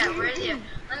 Where is he at?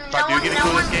 If I do get a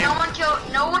kill this game,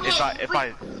 no one hit. If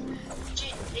I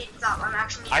Stop. I'm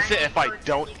actually. I said if I need to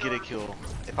don't go. get a kill,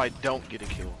 I know.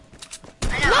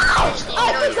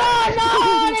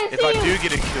 if I do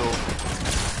get a kill,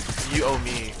 you owe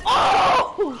me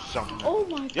something. Oh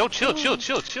my Yo, chill. Let's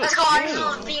go. I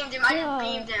just beamed him. I just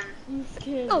beamed him. You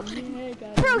scared Oh, me.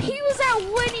 God. bro, he was at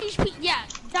 1 HP. Yeah,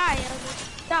 die,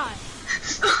 Elvis. Die.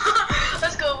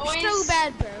 Let's go, boys. So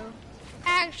bad, bro.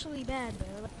 Actually bad,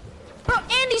 bro. Bro,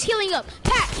 and he's healing up.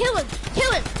 Pat, kill him.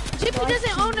 JP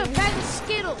doesn't own a bag of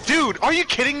Skittles. Dude, are you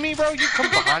kidding me, bro? You come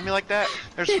behind me like that?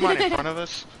 There's somebody in front of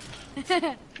us.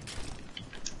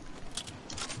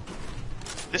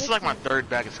 This is like my third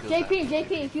bag of Skittles. JP,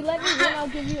 if you let me win, I'll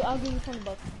give you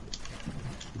 $20.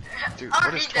 Dude, I what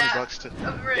don't is need 20 that. bucks to...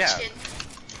 I'm rich, Yeah. kid.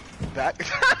 That...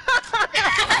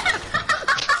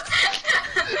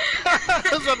 I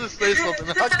was about to say something,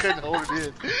 I couldn't hold it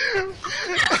in.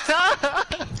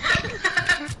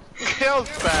 That was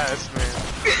fast, man.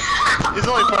 It's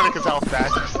only funny because how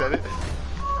fast you said it.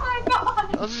 Oh my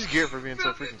god. I'll just get it for being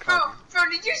so freaking Bro, cocky. bro,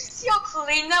 did you see how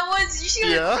clean that was? Did you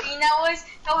see Yeah. how clean that was?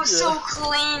 That was so Yeah.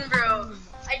 clean, bro.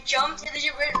 I jumped and it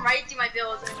just went right through my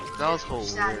build. That was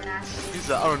hilarious. He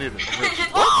said, I don't need it.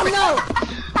 Oh no!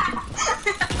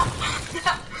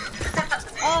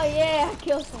 Oh yeah, I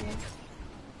killed someone.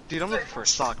 Dude, I'm looking for a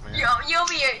sock, man. You owe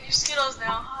me your Skittles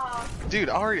now. Oh. Dude,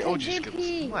 I already owed you JP,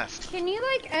 Skittles. Left. can you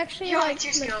like actually You owe me like, 2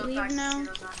 like Skittles. leave back now?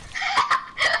 Skittles now.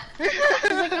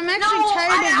 Like, I'm actually No,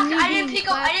 tired of me I being didn't pick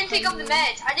up. I didn't pick up the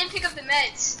clapped meds. I didn't pick up the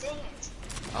meds. Dang it.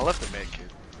 I left the med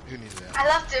kit. Who needs that? I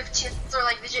left the two, or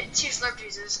like the 2 slurp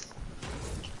juices.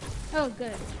 by you. Oh,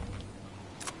 good.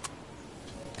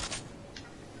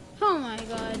 Oh my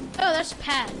god. Oh, that's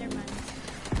Pat. Never mind.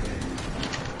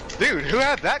 Dude, who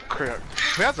had that crap?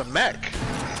 Who has a mech?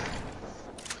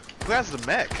 Who has the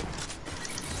mech?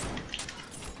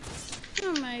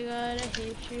 Oh my god, I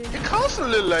hate you. It costs a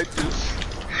little like this.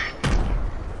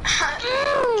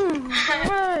 Oh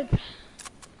god.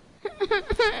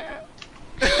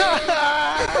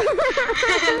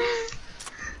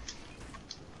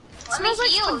 Let Smells me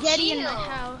like heal, spaghetti in heal. my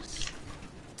house.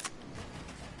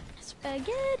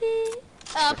 Spaghetti.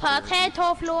 A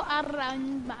potato flow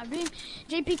around my room.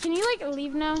 JP, can you like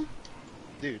leave now?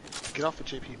 Dude, get off of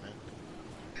JP, man.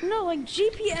 No, like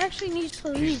JP actually needs to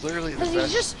leave. He's literally the Because best.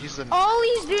 he's just He's the. all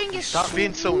he's doing is Stop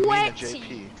being so mean to sweating.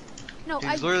 JP. No,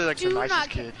 I He's literally like the do nicest not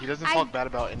kid. He doesn't I- talk bad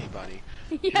about anybody.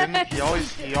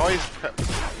 Yes. He always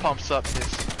pumps up his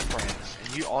friends,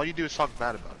 and all you do is talk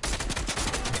bad about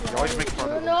it. You always make fun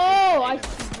of him. No, I I'm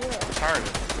swear. tired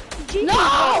of JP No!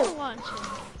 doesn't want to. it.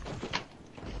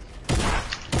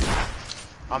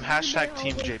 I'm hashtag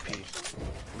Team JP.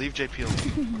 Leave JP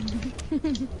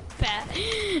alone. Bad.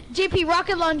 JP,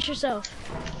 rocket launch yourself.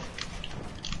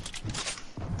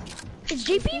 Is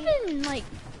JP even like?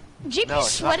 JP No,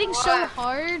 it's not. sweating so What?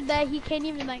 hard that he can't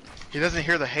even like. He doesn't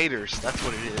hear the haters. That's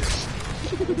what it is.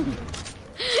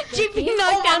 JP Oh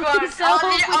knocked my down god. himself. I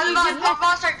was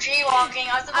about to start jaywalking.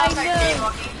 I was about to start I know.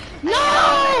 jaywalking. No!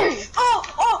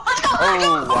 Oh, let's go.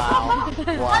 Oh wow,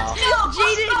 wow.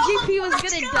 JP was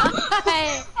gonna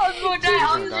die. I was gonna die.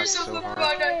 I was died just so so close to hard.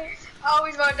 gonna die. I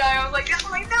was gonna die. I was like,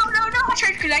 no. I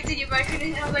tried connecting you, but I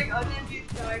couldn't. I was like, oh, then you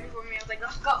died before me. I was like,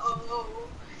 oh.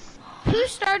 Who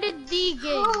started the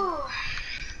game?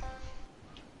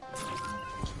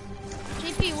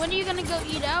 JP, when are you gonna go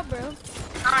eat out, bro? I don't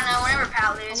know. Whenever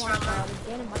Pat I leaves want from. to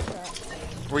get in my trap.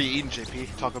 Where you eating,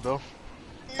 JP? Taco Bell?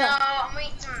 No, I'm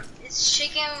eating some. It's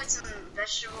chicken with some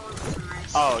vegetables and some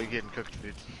rice. Oh, you're getting cooked,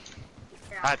 dude.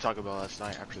 Yeah. I had Taco Bell last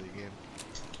night after the game.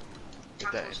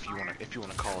 If you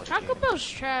wanna call it a Taco game. Bell's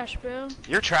trash, bro.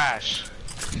 You're trash.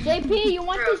 JP, you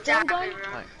want Bro, this gun exactly, gun?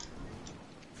 bro. Like,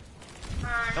 No,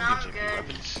 don't I'm give JP good.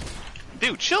 weapons.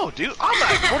 Dude, chill, dude. I'm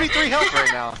at 43 health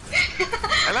right now.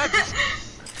 And I just...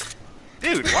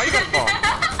 Dude, why you gonna fall?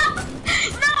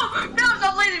 No,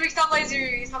 stop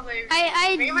lasering me. I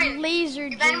Anybody-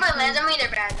 lasered If anybody lands JP. on me, they're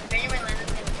bad. If anybody lands on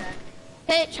me, they're bad.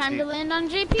 Hey, time to land on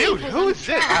JP. Dude, 'cause who I'm is this?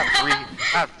 trash. I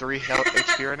have 3 health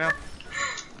HP right now.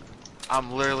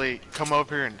 I'm literally... Come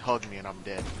over here and hug me and I'm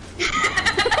dead.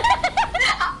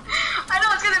 I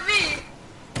know it's gonna be.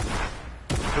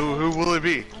 Who will it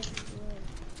be?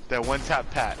 That one tap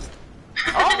Pat.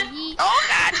 Yeet. Oh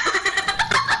god!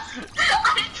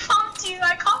 I pumped you.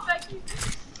 I caught back you.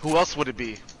 Who else would it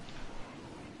be?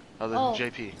 Other than Oh.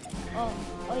 JP. Oh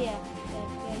yeah.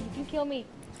 Yeah, you can kill me.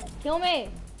 Kill me.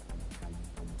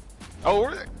 Oh, where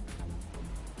are they?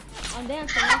 I'm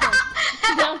dancing right here.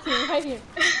 I'm dancing right here.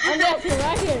 I'm dancing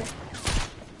right here.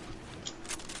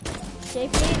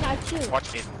 JP, not you.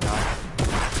 Watch it die.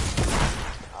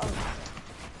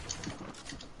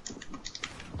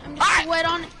 I'm just sweat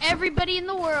on everybody in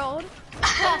the world.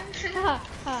 Hey,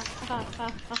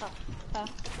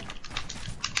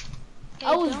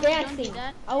 I was don't do dancing.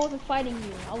 that. I wasn't fighting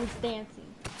you. I was dancing.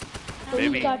 So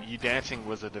Maybe you got- you dancing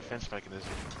was a defense mechanism.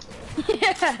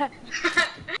 Yeah.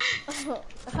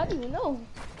 How do you know?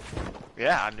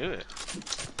 Yeah, I knew it.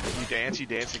 You dance, and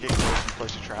get close, you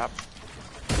place a trap.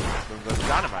 Boom goes the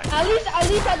dynamite. At least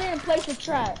I didn't place a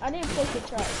trap. I didn't place a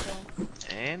trap. So.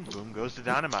 And boom goes the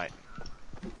dynamite.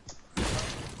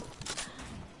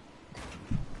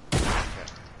 Okay.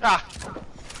 Ah!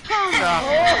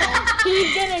 Ah.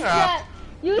 He's gonna Ah. trap.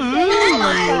 You said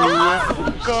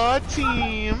Ooh, God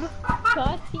team!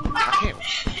 God, I can't.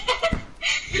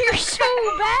 You're so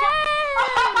bad.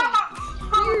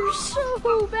 You're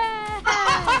so bad.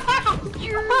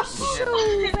 You're so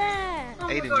bad.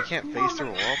 Aiden, you can't face through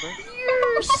a wall, bro?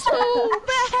 You're so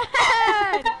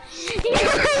bad. You're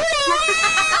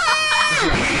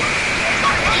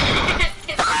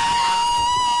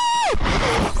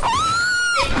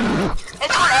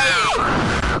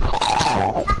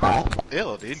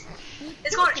dude.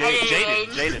 It's called editing.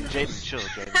 Jaden, chill,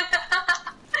 Jaden.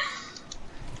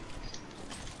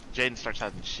 Jaden starts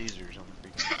having seizures on the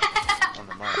freaking on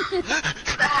the mic.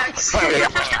 Facts.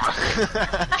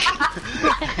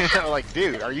 Like,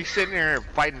 dude, are you sitting there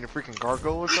fighting a freaking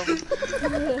gargoyle or something?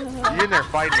 You in there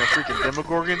fighting a freaking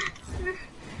demogorgon?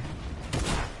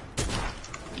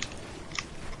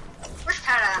 Where's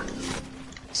Pat at?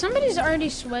 Somebody's already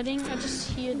sweating. I just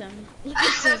hear them.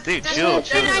 Dude, chill.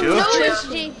 And I know it's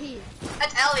JP.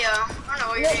 That's Elio. I don't know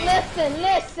what you're doing.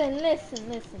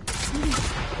 Listen.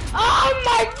 Oh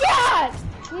my god!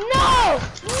 No!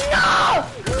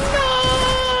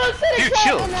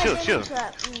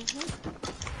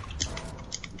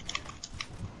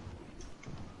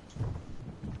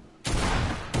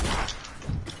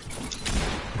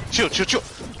 Dude, chill. Chill.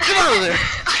 Get out of there!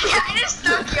 Yeah,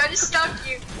 I just stuck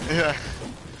you. Yeah.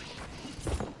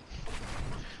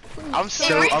 I'm such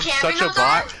a those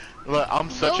bot. Look, I'm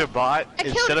such a bot. I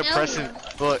killed Instead of Elmo.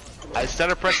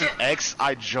 pressing X,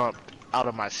 I jumped out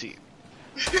of my seat.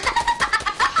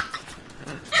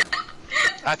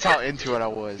 That's how into it I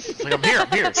was. It's like, I'm here.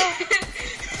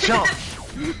 Jump.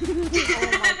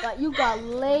 Oh my god, you got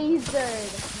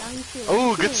lasered. Now you feel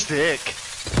Oh, good stick.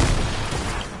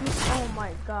 Oh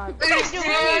my god.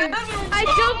 I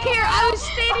don't care. I was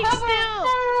standing still.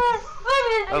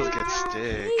 That was a good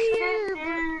stick.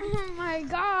 Oh my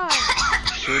god.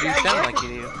 Sure do sound like you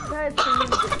do. That's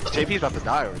amazing. JP's about to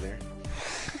die over there.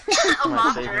 A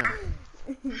Might save him. laughter.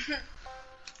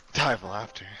 Die of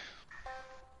laughter.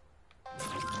 So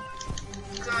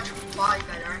much body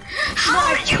better.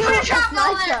 How did you put a trap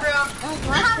down there, bro?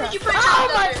 How did you put a trap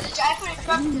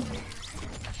down there?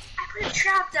 I put a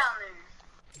trap down there.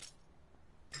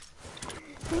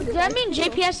 Does that mean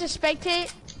JP has to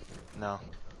spectate? No.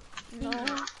 No,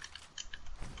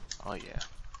 Oh yeah.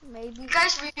 maybe.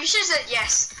 Guys, we should have said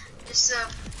yes. Just so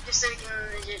we can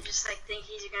legit just like think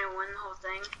he's gonna win the whole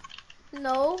thing.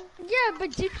 No. Yeah, but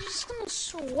JP's just gonna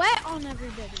sweat on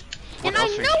everybody. What And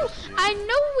else are you supposed to do? I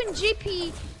know when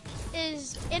JP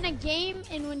is in a game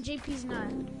and when JP's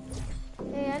not.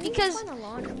 Hey, I need Because- to find a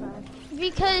launch pad.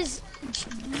 Because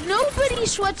nobody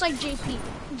sweats like JP.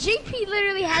 JP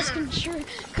literally has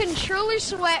controller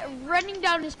sweat running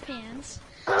down his pants.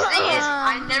 The thing is,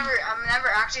 I'm never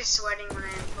actually sweating when I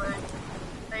input.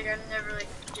 Like I'm never like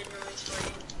genuinely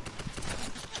sweating.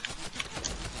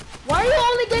 Why are you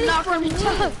only getting Not for from me? the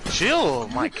top. Chill,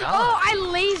 my Oh, god. I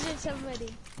lasered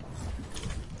somebody.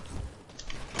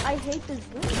 I hate this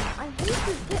game. I hate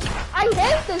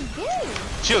this game.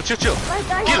 Chill. Like,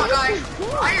 I Get Oh him. god, hate this game.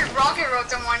 I just rocket rode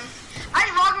someone. I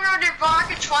just rocket rode their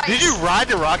rocket twice. Did you ride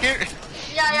the rocket?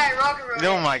 Yeah, I rocket rode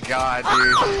Oh it. my god, dude. Oh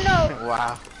no.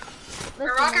 Wow. I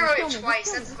Listen, rocket man, rode kill it me, twice.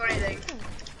 just That's the kill funny me, thing. just kill me.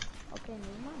 Okay,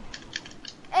 never mind.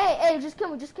 Hey, just kill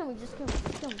me.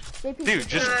 JP, Dude,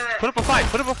 just put up a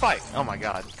fight. Oh my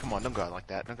god. Come on, don't go out like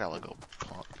that. Don't go out like a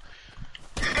punk.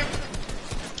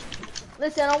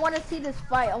 Listen, I want to see this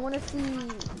fight. I want to see.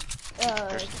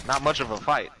 There's not much of a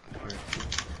fight.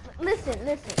 Listen.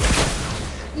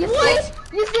 You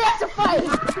see, that's a fight.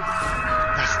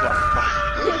 That's not a fight.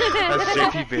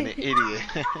 That's JP being an idiot.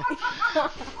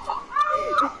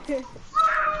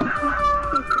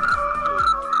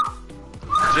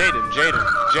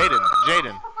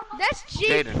 Jaden. That's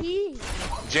JP.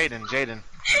 Jaden.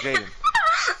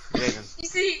 You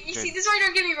see, this is why you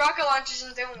don't give me rocket launchers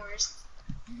in Dome Wars.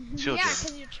 Chill, Yeah, Jaden.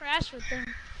 because you're trash with them.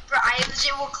 Bro, I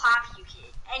legit will clap you,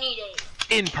 kid, any day.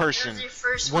 In That person. was your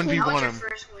first win. 1v1 That was your him.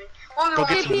 first win. Go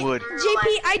get some wood.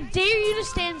 JP, I dare you to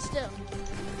stand still.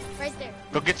 Right there.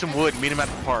 Go get some wood. Meet him at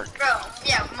the park. Bro,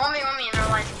 yeah, mommy in real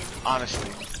life again.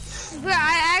 Honestly. Bro,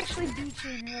 I actually beat you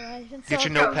in real life. And Get so-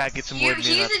 your notepad. Get some wood. Meet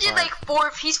him He's at the legit park.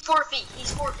 like he's 4 feet.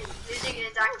 He's 4 feet. He's legit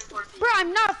exactly 4 feet. Bro,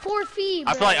 I'm not 4 feet.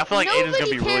 I feel like Aiden's gonna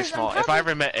Nobody be really cares. small. I'm If I probably-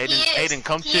 ever met Aiden, He is. Aiden,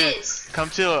 come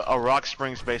to a Rock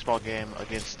Springs baseball game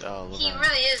against He Laverne.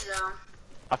 really is though.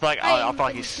 I feel like I I am feel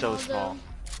like pretty he's so small.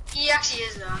 He actually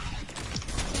is though.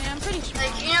 Yeah, I'm pretty small.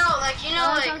 Like you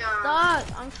know,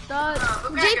 I'm stuck. we're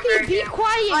gonna JP, compare be him.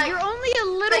 quiet. Like- You're only a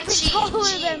little Like bit G, taller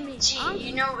G, than me. G, I'm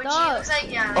you know what G stuck. looks like?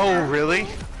 Yeah. Oh, really?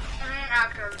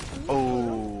 Outcome.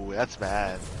 Oh, that's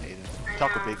bad, Aiden. I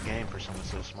Talk a know. big game for someone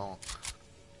so small.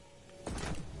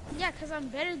 Yeah, because I'm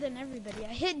better than everybody. I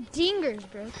hit dingers,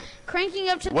 bro. Cranking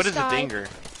up to What the is a sky. dinger?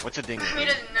 What's a dinger? He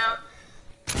doesn't know.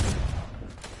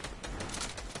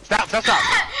 Stop!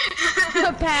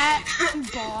 Pat, you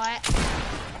bot.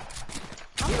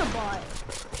 I'm the bot.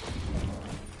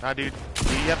 Nah, dude,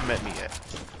 you haven't met me yet.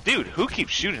 Dude, who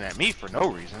keeps shooting at me for no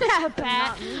reason?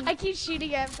 Pat, I keep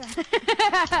shooting at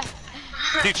Pat.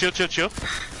 Dude, chill.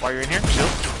 While you're in here, chill.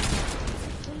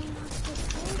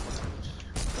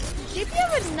 JP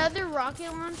have another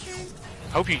rocket launcher?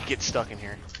 Hope you get stuck in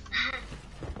here.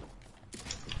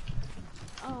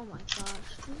 Oh my gosh.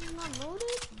 This is not loaded?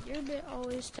 Your bit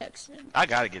always texting. I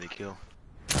gotta get a kill.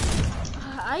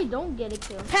 I don't get a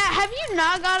kill. Pat, have you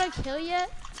not got a kill yet?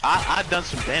 I've done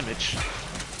some damage.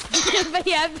 But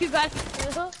yeah, have you got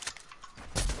a kill?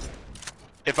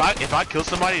 If I kill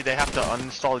somebody, they have to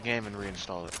uninstall the game and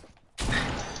reinstall it.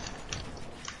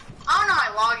 I don't know my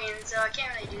login, so I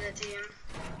can't really do that to you.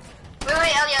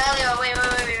 Wait, Elio, wait,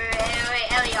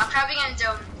 Elio, I'm trapping in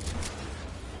zone.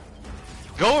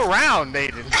 Go around,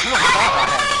 Nathan. Come on.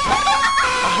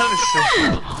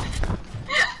 Honestly.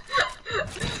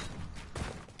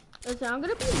 Listen, I'm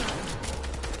gonna be nice.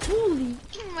 Holy.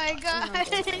 Oh my god.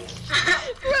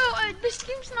 Bro, this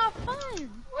game's not fun.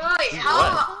 Wait, how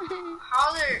are you, how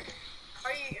am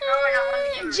I not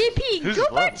on the game? JP, Who's go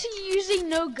blood? back to using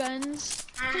no guns.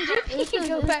 JP,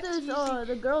 go back to This is using...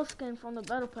 the girl skin from the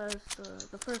battle pass,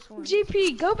 the first one.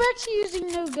 JP, go back to using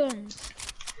no guns.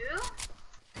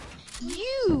 Who?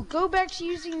 You, go back to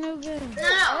using no guns. No,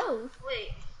 Oh. wait.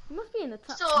 You must be in the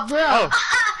top. So, Bro, Oh,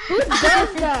 who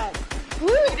does that? Who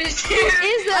this Who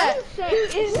is that? Who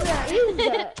is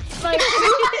that? Like,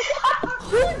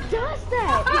 who does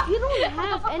that? If you don't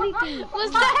have anything.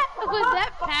 Was that Pat?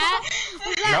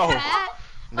 Was that No. Pat?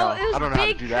 no, Oh, it was I don't know how to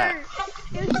Big do that. Kurt.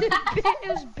 It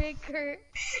was Big Kurt.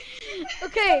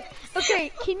 Okay,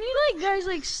 can you like guys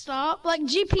like stop? Like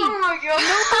GP, oh my god.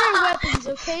 no more weapons,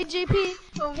 okay, JP?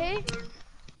 Okay?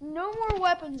 No more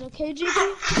weapons, okay,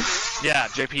 JP? Yeah,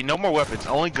 JP, no more weapons,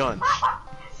 only guns.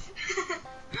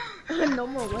 No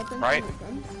more weapons. Right.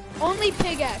 Only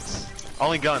pickaxe.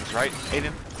 Only guns, right,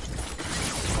 Aiden?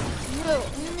 No,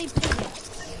 only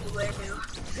pickaxe.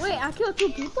 Wait, I killed 2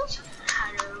 people?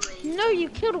 No, you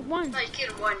killed one. No, you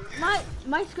killed one.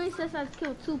 My screen says I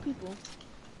killed 2 people.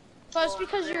 But it's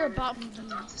because you're a bot.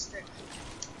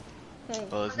 Okay.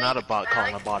 Well, it's not a bot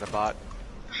calling a bot a bot.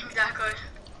 Exactly.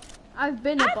 I've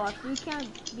been a bot, so you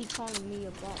can't be calling me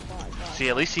a bot. See,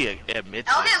 at least he admits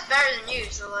it. Elio's better than you,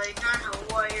 so like, I don't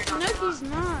know what you're talking No, about. he's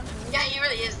not. Yeah, he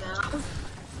really is though.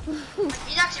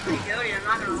 He's actually pretty good, I'm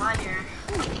not gonna lie here.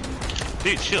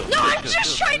 Dude, chill. No, chill, I'm chill,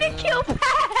 just chill. trying to kill Pat.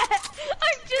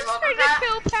 I'm just welcome, trying to Pat.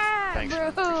 kill Pat, Thanks,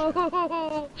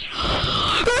 bro.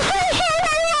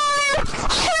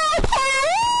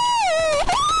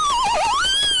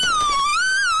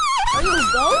 Are you a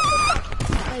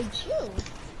ghost? Like you.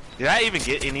 Did I even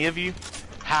get any of you?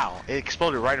 How? It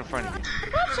exploded right in front of you. I'm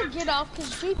about to get off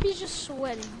because JP's just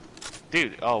sweating.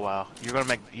 Dude, oh wow. You're gonna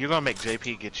make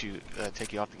JP get you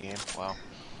take you off the game. Wow.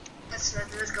 Let's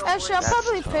go. Actually, I'll boys.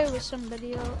 probably tough. play with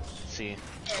somebody else. See. Yeah,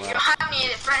 you Wow. don't have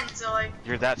any friends, so like,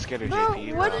 You're that scared of Bro,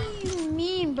 JP, what bro. do you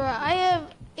mean, bro? I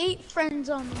have 8 friends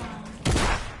online.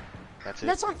 That's it.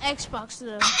 That's on Xbox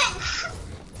though.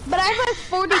 But I have like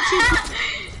 42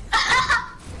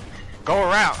 Go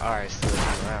around. Alright, still go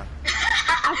around.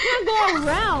 I can't go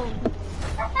around.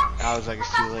 I was like,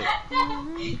 it's too late.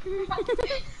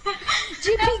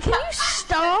 JP, can you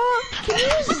stop? Can you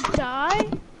just die?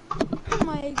 Oh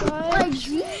my god. Like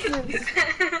Jesus. I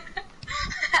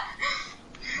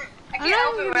I'm can't not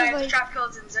help it even when I have like- to trap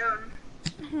kills in zone.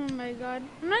 Oh my god.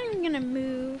 I'm not even gonna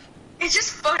move. It's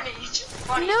just funny. It's just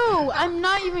funny. No, I'm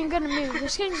not even gonna move.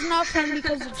 This game's not fun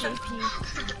because of JP.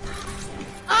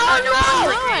 Oh, no no!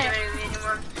 one plays creative with me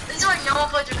anymore. This is why no one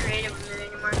plays creative with me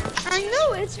anymore. I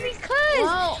know, it's because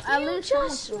Well, at you least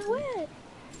just someone- sweat.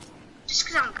 Just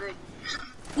because I'm good.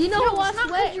 You know No, who I it's not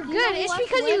sweat? because you're You good. know who It's I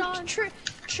because sweat you on?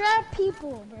 trap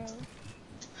people, bro.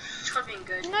 It's called being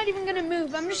good. I'm not even gonna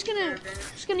move. I'm just gonna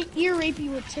ear rape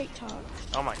you with TikTok.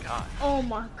 Oh my god. Oh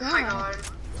my Oh my god.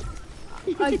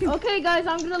 god. Okay, guys,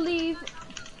 I'm gonna leave.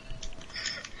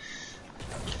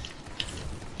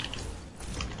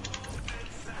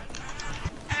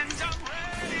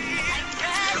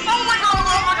 Oh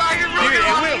my god, you're Dude, it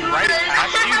rolling went right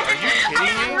past you. Are you kidding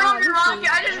me? I rolled your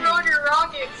rocket. I just rolled your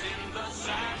rocket.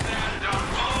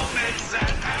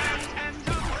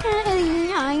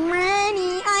 I'm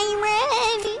ready. I'm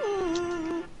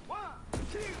ready.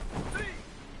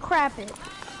 Crap it.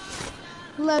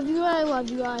 Love you. I love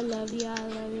you. I love you. I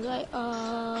love you. Like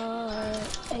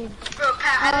hey. Bro,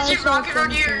 Pat, I Oh, just so rocket on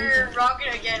funny, your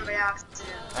rocket again by accident.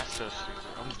 That's so stupid.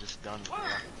 I'm just done with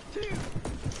that.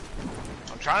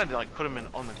 I'm trying to like put him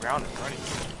on the ground in front of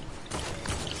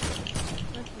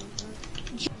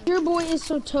you. Your boy is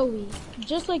so toey,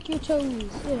 just like your toes.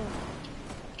 Yeah.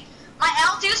 My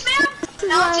L2's man?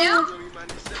 L2?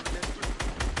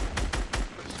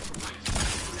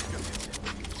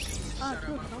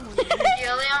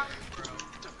 Yeah, Leon.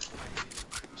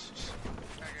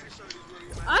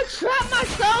 I trapped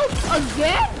myself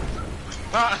again?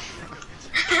 Ah,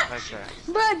 Nice try.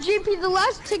 Bruh, JP, the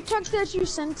last TikTok that you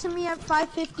sent to me at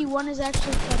 5:51 is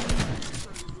actually funny.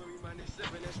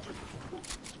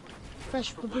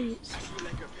 Fresh Febreze.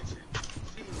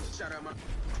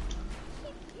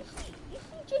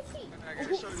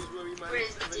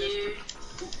 Where's the dude?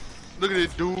 Look at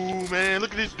this dude, man.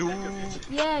 Look at this dude.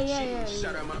 Yeah.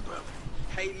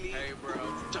 Hey, bro.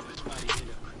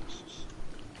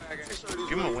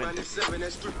 Give him a win.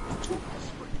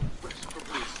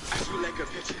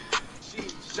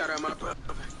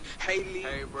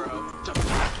 Hey, bro. Hey, bro.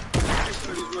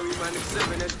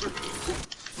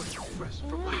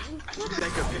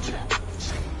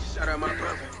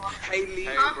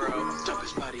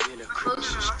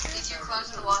 Close enough. He's too close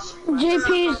to watch.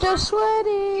 JP's just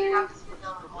sweating.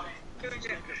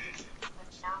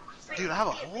 Dude, I have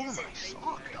a hole in my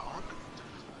sock, dog.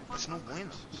 That's no bueno.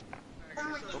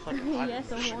 Look like a Yes,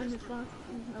 pirate. I'm on the clock.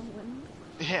 I'm winning.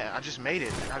 Yeah, I just made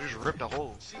it. I just ripped a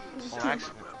hole on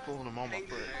accident, pulling them on my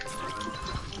foot.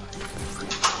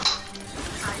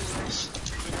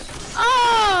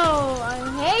 Oh, I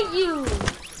hate you.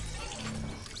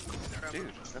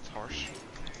 Dude, that's harsh.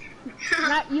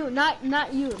 Not you. Okay,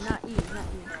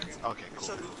 cool.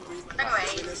 Anyway,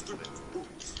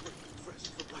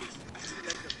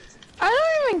 I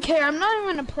don't even care. I'm not even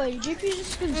gonna play. JP's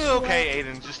just gonna sweat. Okay,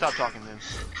 Aiden, just stop talking then.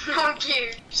 no one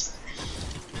cares.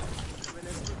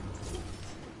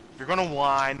 If you're gonna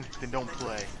whine, then don't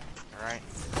play. Alright?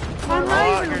 I'm We're not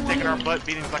all out even here taking our whining. butt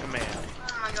beatings like a man. Oh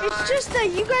my god. It's just that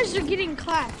you guys are getting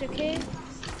clapped, okay?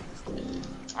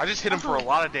 I just hit him for a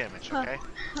lot of damage, okay?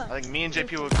 I think me and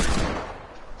JP would agree.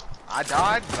 I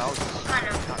died, but I was Kind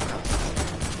of.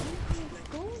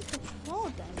 Going to fall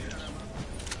damage.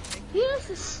 Here's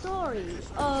the story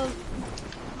of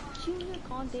Junior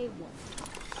Conde 1.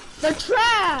 The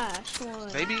trash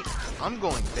one. Baby, I'm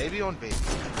going baby on baby.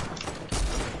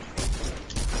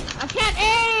 I can't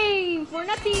aim for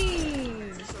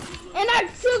nothing. And I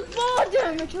took fall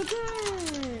damage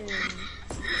again.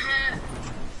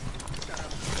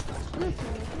 Listen,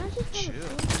 can I just have a Chill.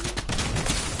 sword?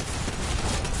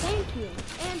 Thank you.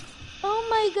 And Oh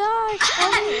my gosh.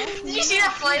 Did you see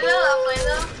that play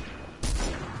though?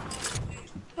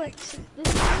 Like, this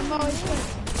I'm always like,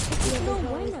 no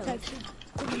winner.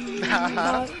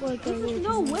 not like This is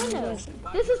no winner.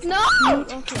 This is no.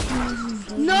 Okay.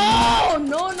 No.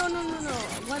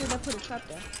 Why did I put a trap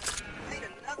there?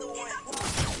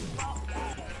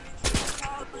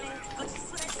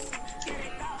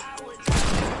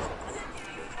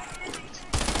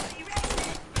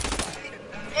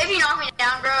 If you knock me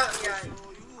down, bro, yeah.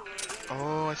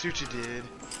 Oh, I see what you did.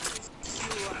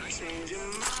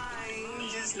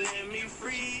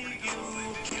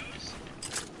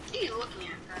 What are you looking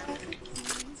at, bro?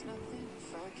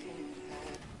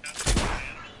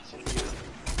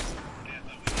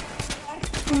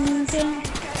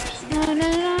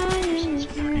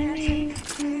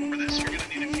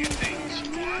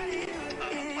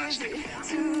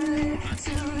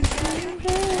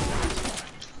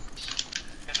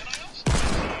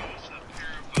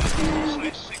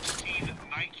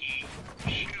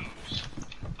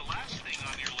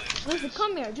 Listen,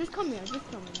 come here. Just come here, man.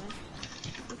 Just come here.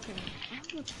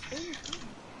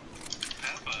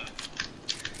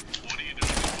 What are you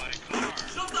doing in my car?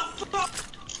 Shut the fuck!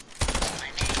 My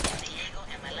name is Diego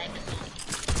and my life is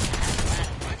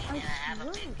I have a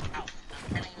big house. I'm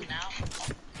telling you now.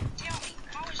 Tell me,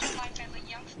 how is your life as a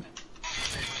youngster?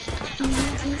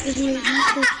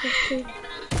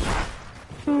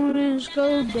 Let's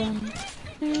go down.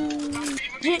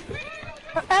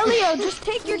 Elio, just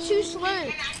take your 2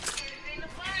 slurs.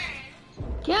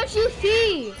 Can't you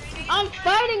see? I'm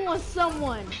fighting with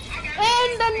someone.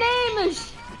 And the name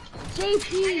is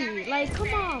JP. Like,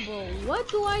 come on, bro. What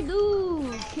do I do?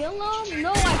 Kill him?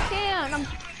 No, I can't. I'm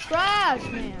trash,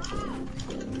 man.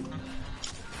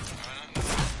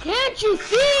 Can't you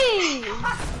see?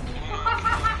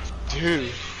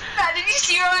 Dude. Did you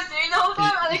see what I was doing the whole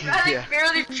time? I Yeah.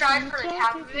 barely tried for like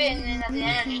half of it, and then at the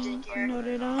end I just didn't care. Know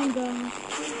that I'm gone.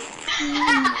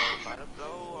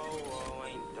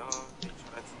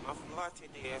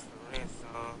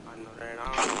 Oh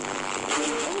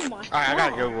my Alright, I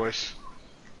gotta go, boys.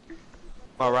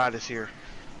 My ride is here.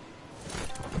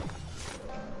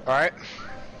 Alright?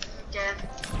 Yeah.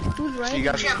 Who's right? See you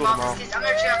guys at I'm school tomorrow. gonna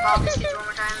try Bob Biscuits one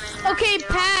more time. And then Okay, do it.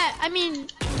 Pat, I mean,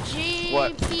 JP,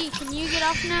 What? can you get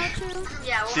off now too?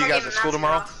 Yeah, we'll See you guys at school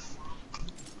tomorrow? Off.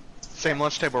 Same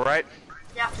lunch table, right?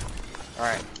 Yeah.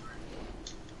 Alright.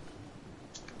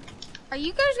 Are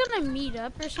you guys gonna meet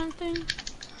up or something?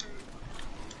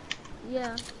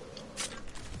 Yeah.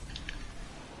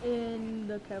 In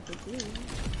the cafeteria.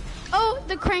 Oh,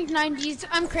 the crank 90s.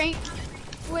 I'm crank.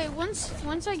 Wait, once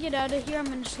I get out of here,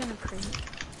 I'm just gonna crank.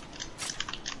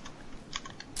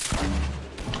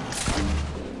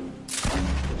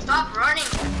 Stop running,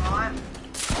 bot.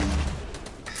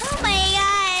 Oh my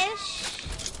gosh.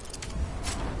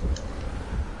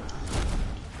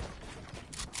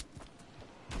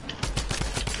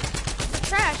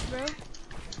 Trash, bro.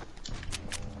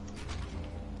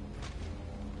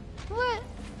 What?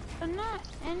 Are not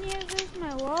any of those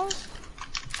my walls?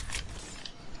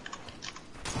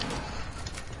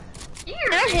 Did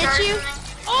I hit you?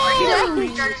 Oh! Oh! You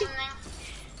started something?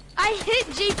 I hit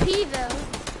JP though.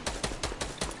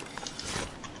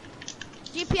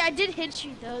 JP, I did hit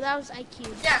you though. That was IQ.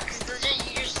 Yeah, because legit,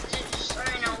 you just I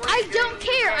don't know what I you're don't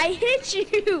doing. care. I hit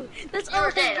you. That's You all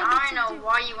were dead. I wanted don't to know do.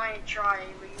 why you wanted to try,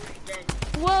 but you were dead.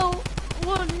 Well,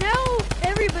 now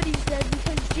everybody's dead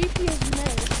because JP is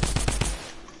messed.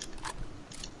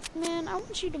 Man, I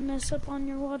want you to mess up on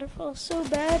your waterfall so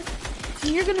bad.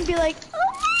 And you're gonna be like, oh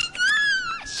my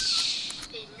gosh.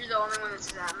 Hey, you're the only one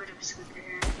that's that much of a squeaker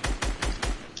here.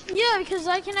 Yeah, because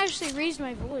I can actually raise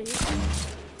my voice.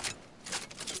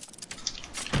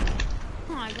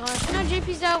 Oh my gosh. Now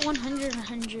JP's out 100,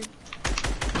 100.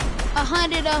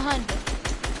 100, 100.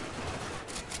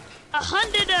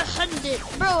 100, 100.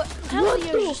 Bro,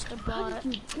 Elio's just a bot.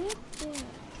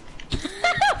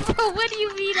 Bro, what do you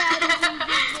mean I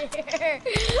didn't get there?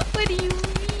 What do you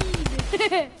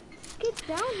mean? Get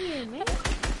down here, man.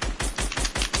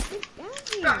 Get down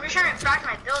here. Bro, I'm just trying to crack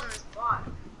my build in this bot.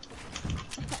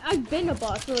 I've been a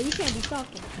boss, so you can't be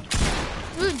talking.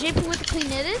 Ooh, JP with the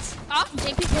clean edits. Oh,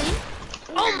 JP clean.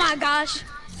 Oh my gosh.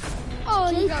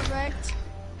 Oh, he got wrecked.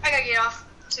 I gotta get off.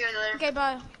 See you guys later. Okay,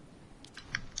 bye.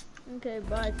 Okay,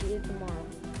 bye. See you tomorrow.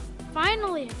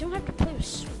 Finally, I don't have to play with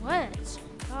sweats.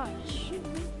 Gosh.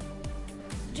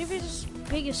 JP's the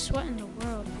biggest sweat in the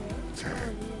world, bro. That's all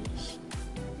it is.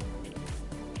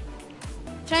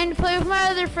 Trying to play with my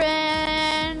other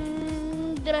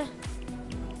friend.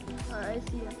 Alright,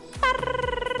 see ya.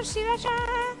 Sriracha,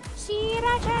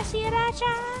 sriracha,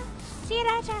 sriracha,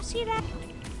 sriracha, sriracha.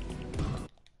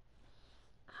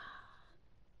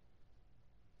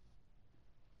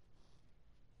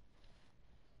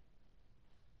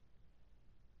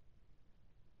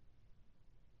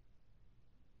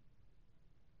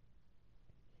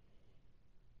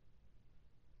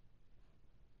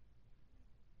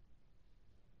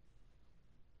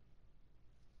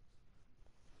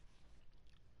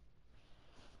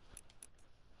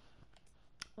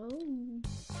 Oh.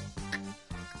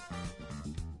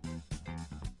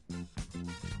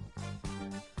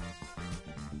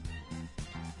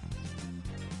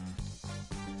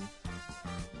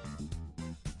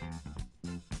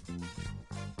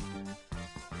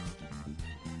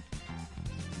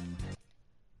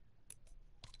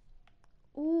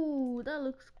 Ooh, that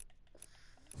looks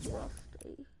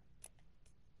frosty.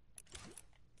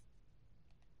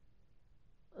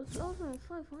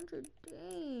 1,500,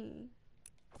 dang.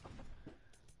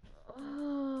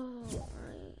 Oh,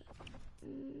 alright.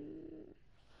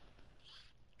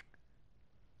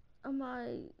 I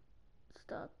might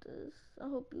stop this. I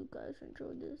hope you guys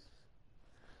enjoyed this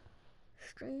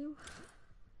stream.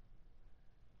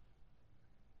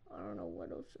 I don't know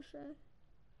what else to say.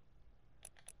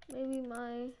 Maybe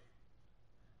my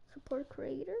support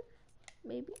creator?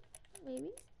 Maybe.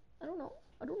 I don't know.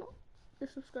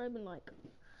 Just subscribe and like.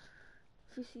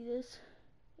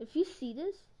 If you see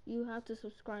this, you have to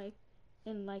subscribe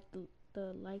and like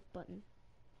the like button.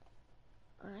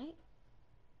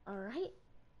 Alright?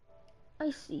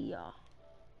 I see y'all.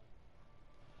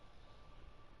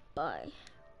 Bye.